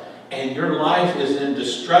apart and your life is in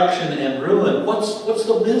destruction and ruin, what's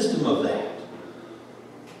the wisdom of that?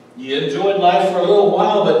 You enjoyed life for a little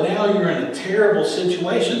while, but now you're in a terrible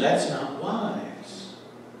situation. That's not wise.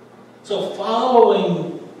 So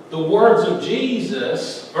following the words of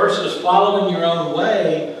Jesus versus following your own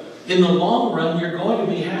way, in the long run, you're going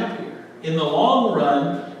to be happier. In the long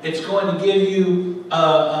run, it's going to give you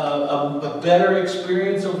a better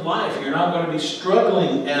experience of life. You're not going to be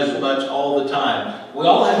struggling as much all the time. We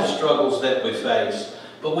all have struggles that we face,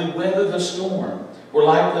 but we weather the storm. We're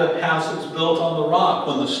like the house that's built on the rock.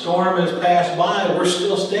 When the storm has passed by, we're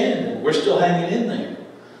still standing. We're still hanging in there.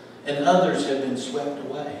 And others have been swept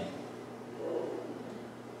away.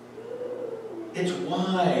 It's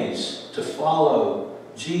wise to follow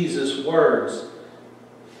Jesus' words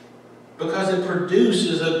because it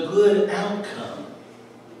produces a good outcome.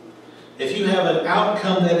 If you have an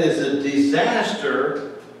outcome that is a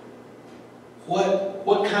disaster,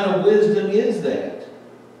 what kind of wisdom is that?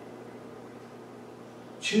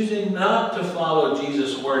 Choosing not to follow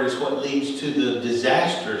Jesus' word is what leads to the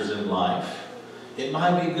disasters in life. It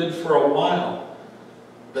might be good for a while,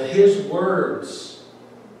 but His words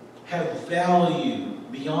have value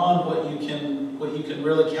beyond what you can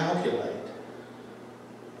really calculate.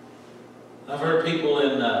 I've heard people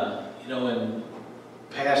in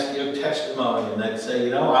past give testimony, and they'd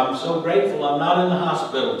say, I'm so grateful I'm not in the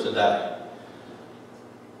hospital today.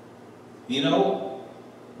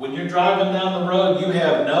 When you're driving down the road, you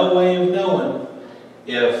have no way of knowing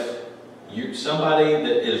if somebody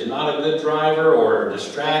that is not a good driver or a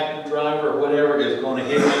distracted driver or whatever is going to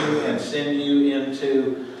hit you and send you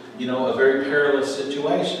into, a very perilous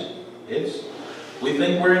situation. We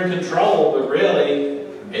think we're in control, but really,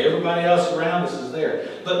 everybody else around us is there.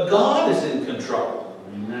 But God is in control.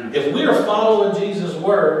 Amen. If we are following Jesus'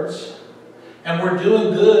 words and we're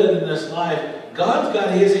doing good in this life, God's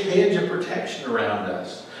got His hedge of protection around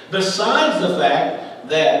us. Besides the fact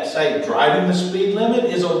that, say, driving the speed limit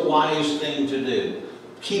is a wise thing to do.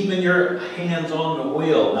 Keeping your hands on the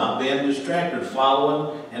wheel, not being distracted,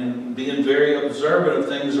 following and being very observant of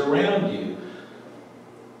things around you.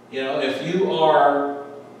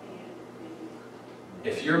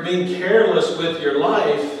 If you're being careless with your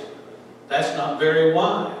life, that's not very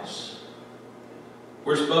wise.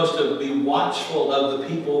 We're supposed to be watchful of the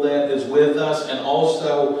people that is with us and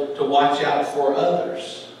also to watch out for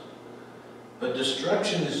others. But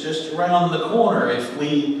destruction is just around the corner if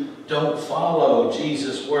we don't follow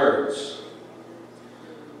Jesus' words.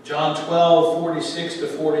 John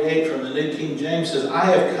 12:46-48 from the New King James says, I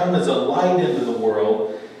have come as a light into the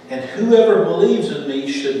world, and whoever believes in me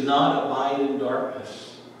should not abide in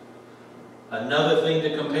darkness. Another thing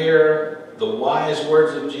to compare the wise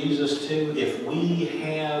words of Jesus to, if we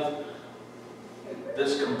have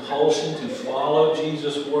this compulsion to follow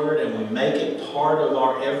Jesus' word and we make it part of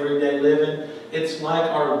our everyday living, it's like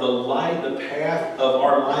the path of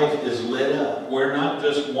our life is lit up. We're not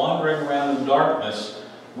just wandering around in darkness.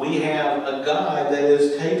 We have a guide that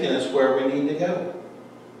is taking us where we need to go.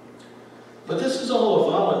 But this is all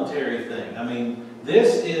a voluntary thing. I mean,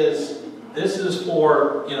 this is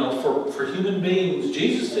for human beings.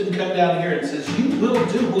 Jesus didn't come down here and says, you will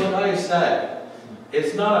do what I say.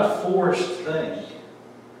 It's not a forced thing.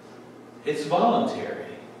 It's voluntary.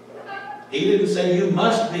 He didn't say, you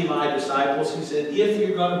must be my disciples. He said, if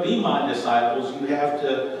you're going to be my disciples, you have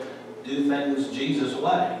to do things Jesus'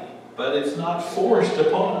 way. But it's not forced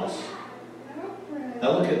upon us.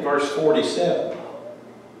 Now look at verse 47.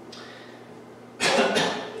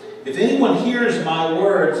 If anyone hears my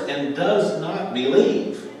words and does not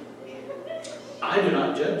believe, I do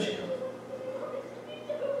not judge him.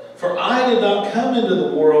 For I did not come into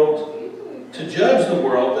the world to judge the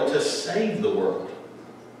world, but to save the world.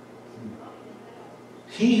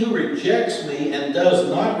 He who rejects me and does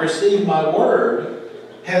not receive my word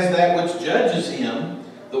has that which judges him.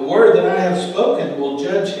 The word that I have spoken will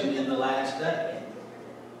judge him in the last day.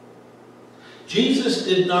 Jesus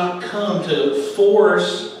did not come to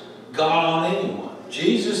force God on anyone.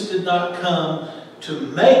 Jesus did not come to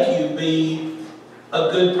make you be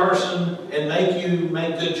a good person and make you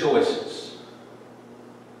make good choices.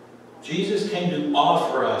 Jesus came to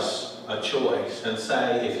offer us a choice and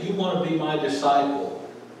say, if you want to be my disciple,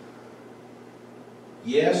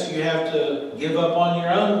 yes, you have to give up on your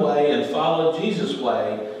own way and follow Jesus'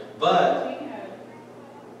 way, but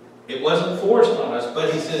it wasn't forced on us.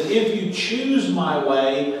 But he says, if you choose my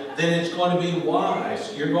way, then it's going to be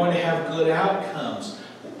wise. You're going to have good outcomes.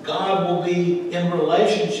 God will be in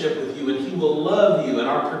relationship with you, and He will love you, and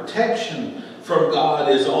our protection from God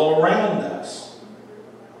is all around us.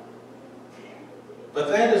 But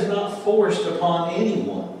that is not forced upon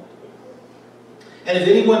anyone. And if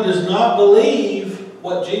anyone does not believe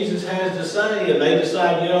what Jesus has to say, and they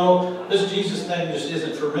decide, this Jesus thing just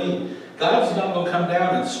isn't for me, God's not going to come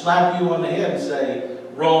down and slap you on the head and say,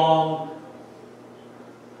 wrong.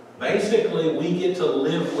 Basically, we get to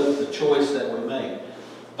live with the choice that we make.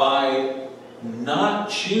 By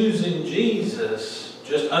not choosing Jesus,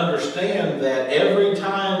 just understand that every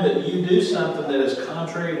time that you do something that is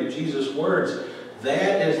contrary to Jesus' words,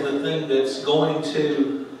 that is the thing that's going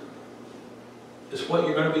to, is what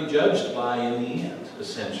you're going to be judged by in the end,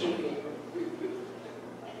 essentially.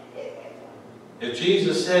 If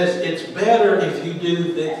Jesus says it's better if you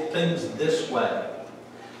do things this way,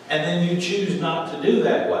 and then you choose not to do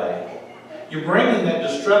that way, you're bringing that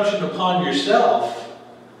destruction upon yourself.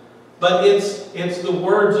 But it's the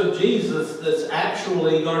words of Jesus that's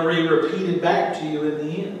actually going to be repeated back to you in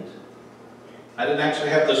the end. I didn't actually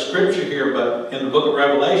have the scripture here, but in the book of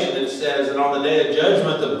Revelation it says that on the day of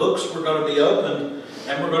judgment the books were going to be opened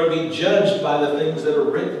and we're going to be judged by the things that are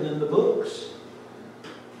written in the books.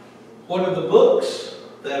 What are the books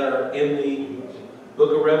that are in the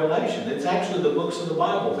book of Revelation? It's actually the books of the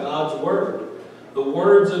Bible, God's Word. The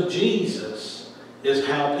words of Jesus is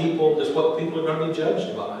what people are going to be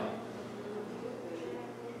judged by.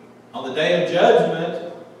 On the day of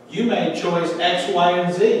judgment, you made choice X, Y,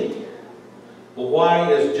 and Z. Well, why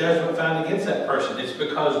is judgment found against that person? It's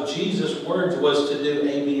because Jesus' words was to do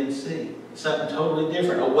A, B, and C. Something totally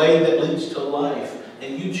different. A way that leads to life.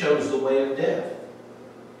 And you chose the way of death.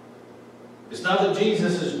 It's not that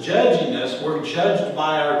Jesus is judging us. We're judged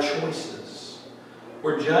by our choices.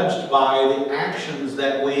 We're judged by the actions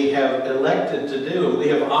that we have elected to do and we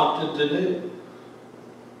have opted to do.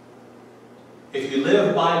 If you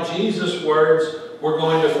live by Jesus' words, we're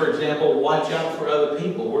going to, for example, watch out for other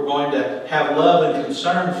people. We're going to have love and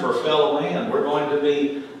concern for fellow man. We're going to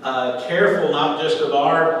be careful not just of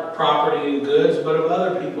our property and goods, but of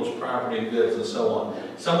other people's property and goods and so on.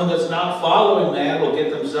 Someone that's not following that will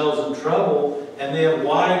get themselves in trouble. And then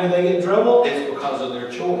why do they get in trouble? It's because of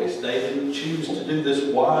their choice. They didn't choose to do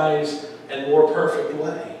this wise and more perfect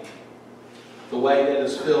way. The way that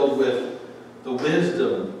is filled with the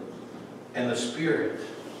wisdom and the Spirit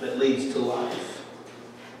that leads to life.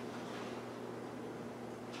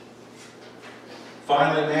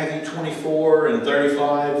 Finally, Matthew 24 and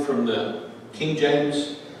 35 from the King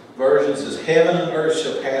James Version says, "Heaven and earth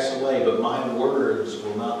shall pass away, but my words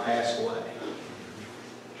will not pass away."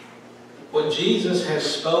 What Jesus has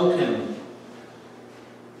spoken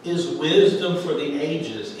is wisdom for the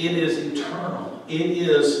ages. It is eternal. It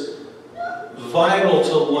is vital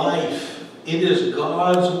to life. It is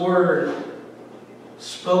God's Word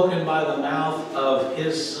spoken by the mouth of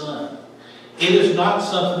His Son. It is not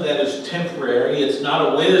something that is temporary. It's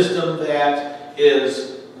not a wisdom that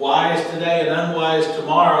is wise today and unwise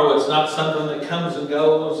tomorrow. It's not something that comes and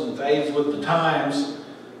goes and fades with the times.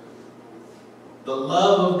 The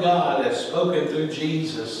love of God as spoken through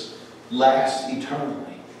Jesus lasts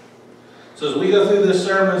eternally. So as we go through this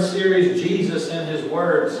sermon series, Jesus and His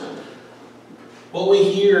words, what we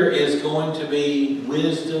hear is going to be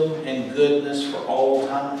wisdom and goodness for all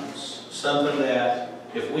times. Something that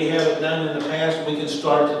if we haven't done in the past, we can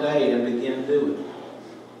start today and begin doing.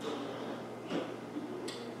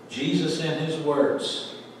 Jesus and His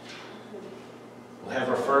words. We'll have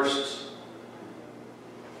our first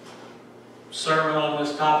sermon on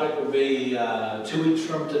this topic will be 2 weeks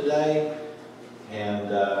from today.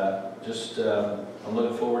 And I'm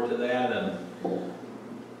looking forward to that. And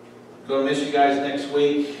going to miss you guys next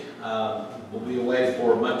week. We'll be away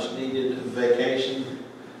for a much needed vacation.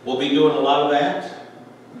 We'll be doing a lot of that.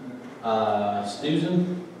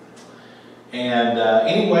 Snoozing. And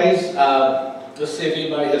anyways, let's see if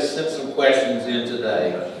anybody has sent some questions in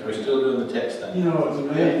today. We're still doing the text thing. You know, it's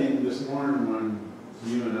amazing this morning when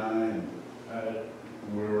you and I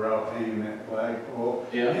we were out hanging that flagpole.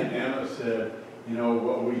 Yeah. And Emma said, you know,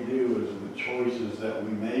 what we do is the choices that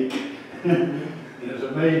we make. And it's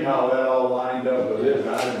amazing how that all lined up with it.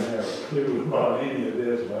 I didn't have a clue about any of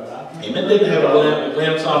this, but Eamon didn't have a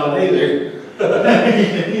glimpse on it either.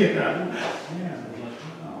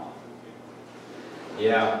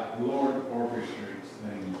 Yeah. Lord orchestrates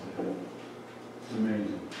things. It's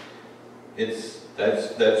amazing. It's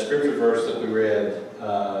that scripture verse that we read,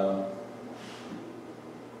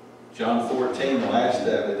 John 14, the last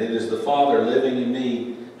of it. It is the Father living in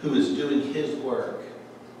me who is doing His work.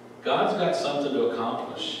 God's got something to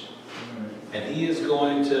accomplish. And He is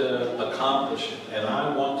going to accomplish it. And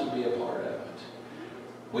I want to be a part of it.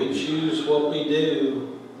 We choose what we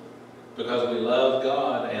do because we love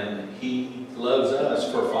God and He loves us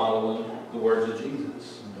for following the words of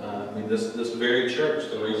Jesus. This very church,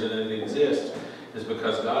 the reason it exists is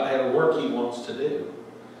because God had a work He wants to do.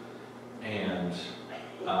 And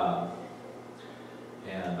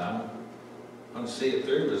I'm going to see it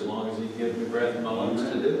through as long as He gives me breath in my lungs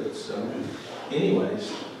to do it. So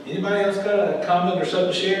anyways, Anybody else got a comment or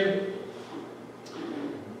something to share?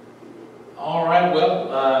 All right,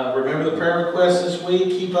 well, remember the prayer requests this week.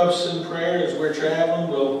 Keep us in prayer as we're traveling.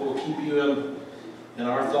 We'll keep you in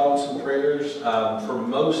our thoughts and prayers. For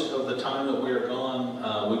most of the time that we're gone,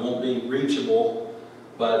 we won't be reachable,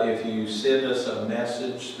 but if you send us a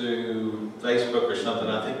message through Facebook or something,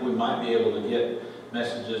 I think we might be able to get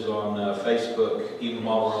messages on Facebook even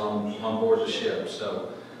while we're on board the ship.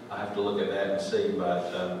 So I have to look at that and see.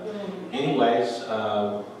 But anyways,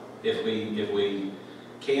 if we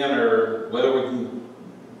can, or whether we can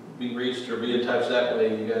be reached or be in touch that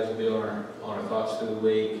way, you guys will be on our thoughts through the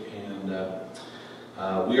week. And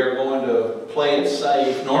we are going to play it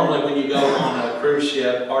safe. Normally when you go on a cruise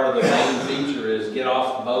ship, part of the main feature is get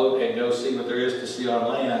off the boat and go see what there is to see on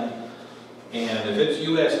land. And if it's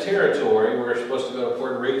U.S. territory, we're supposed to go to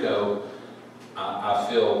Puerto Rico, I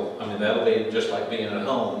feel, I mean, that'll be just like being at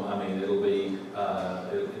home. I mean, it'll be,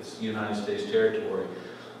 it's United States territory.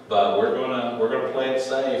 But we're gonna play it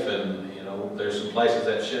safe, and you know, there's some places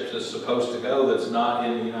that ship is supposed to go that's not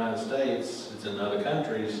in the United States, it's in other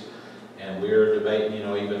countries, and we're debating, you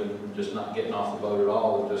know, even just not getting off the boat at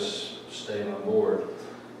all, just staying on board,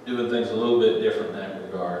 doing things a little bit different in that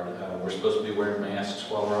regard. We're supposed to be wearing masks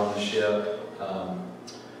while we're on the ship,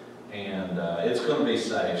 and it's going to be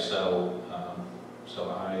safe. So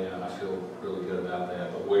I feel really good about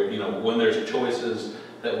that. But we're, you know, when there's choices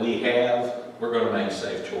that we have, we're going to make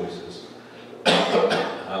safe choices.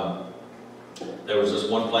 There was this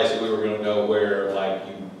one place that we were going to go where, like,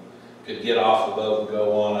 you could get off the boat and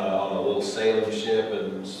go on a little sailing ship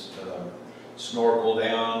and snorkel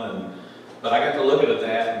down. But I got to looking at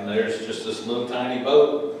that, and there's just this little tiny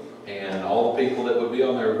boat, and all the people that would be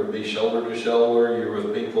on there would be shoulder to shoulder. You're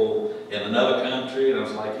with people in another country, and I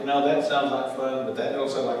was like, you know, that sounds like fun, but that don't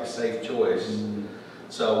sound like a safe choice. Mm-hmm.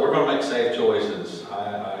 So we're going to make safe choices.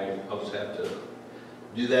 I'll just have to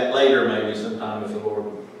do that later, maybe sometime if the Lord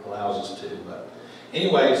allows us to. But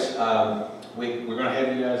anyways, we're going to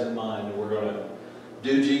have you guys in mind, and we're going to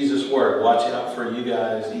do Jesus' work. Watch out for you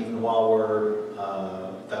guys, even while we're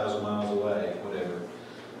 1,000 miles away, whatever.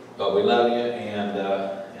 But we love you, and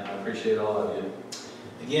I appreciate all of you.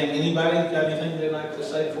 Again, anybody got anything they'd like to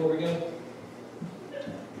say before we go?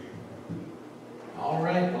 All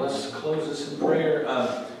right, well, let's close this in prayer.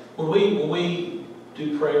 When we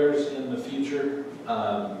do prayers in the future,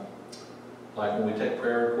 like when we take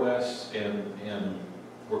prayer requests and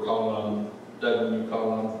we're calling on Doug, when you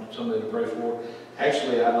call on somebody to pray for,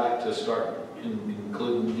 actually I'd like to start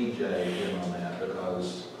including DJ in on that,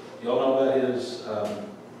 because y'all know about his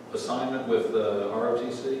assignment with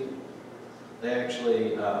ROTC. They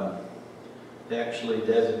actually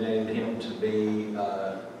designated him to be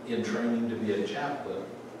in training to be a chaplain,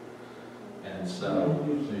 and so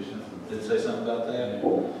did say something about that.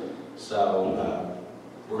 So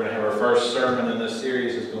we're going to have our first sermon in this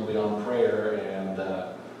series is going to be on prayer, and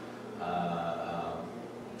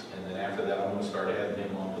then after that I'm going to start adding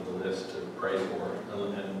him onto the list to pray for,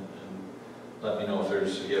 and let me know if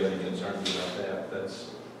you have any concerns about that.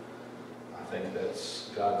 I think that's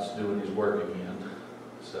God's doing His work again.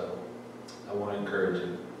 So I want to encourage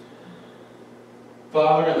you.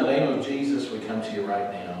 Father, in the name of Jesus, we come to you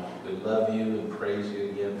right now. We love you and praise you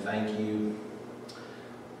again. Thank you.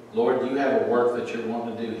 Lord, you have a work that you're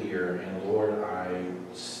wanting to do here. And Lord, I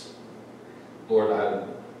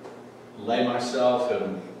lay myself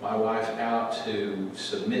and my wife out to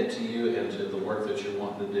submit to you and to the work that you're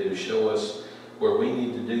wanting to do. Show us where we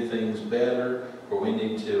need to do things better, where we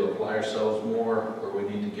need to apply ourselves more, where we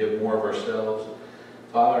need to give more of ourselves.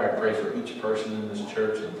 Father, I pray for each person in this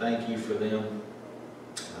church and thank you for them.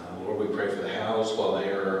 Lord, we pray for the house while they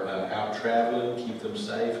are out traveling. Keep them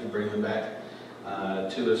safe and bring them back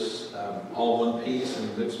to us all in one piece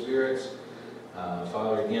and good spirits.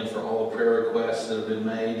 Father, again, for all the prayer requests that have been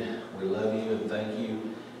made, we love you and thank you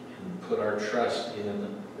and put our trust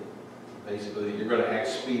in, basically, that you're going to act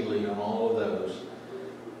speedily on all of those.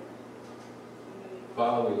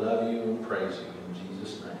 Father, we love you and praise you in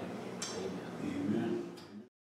Jesus' name.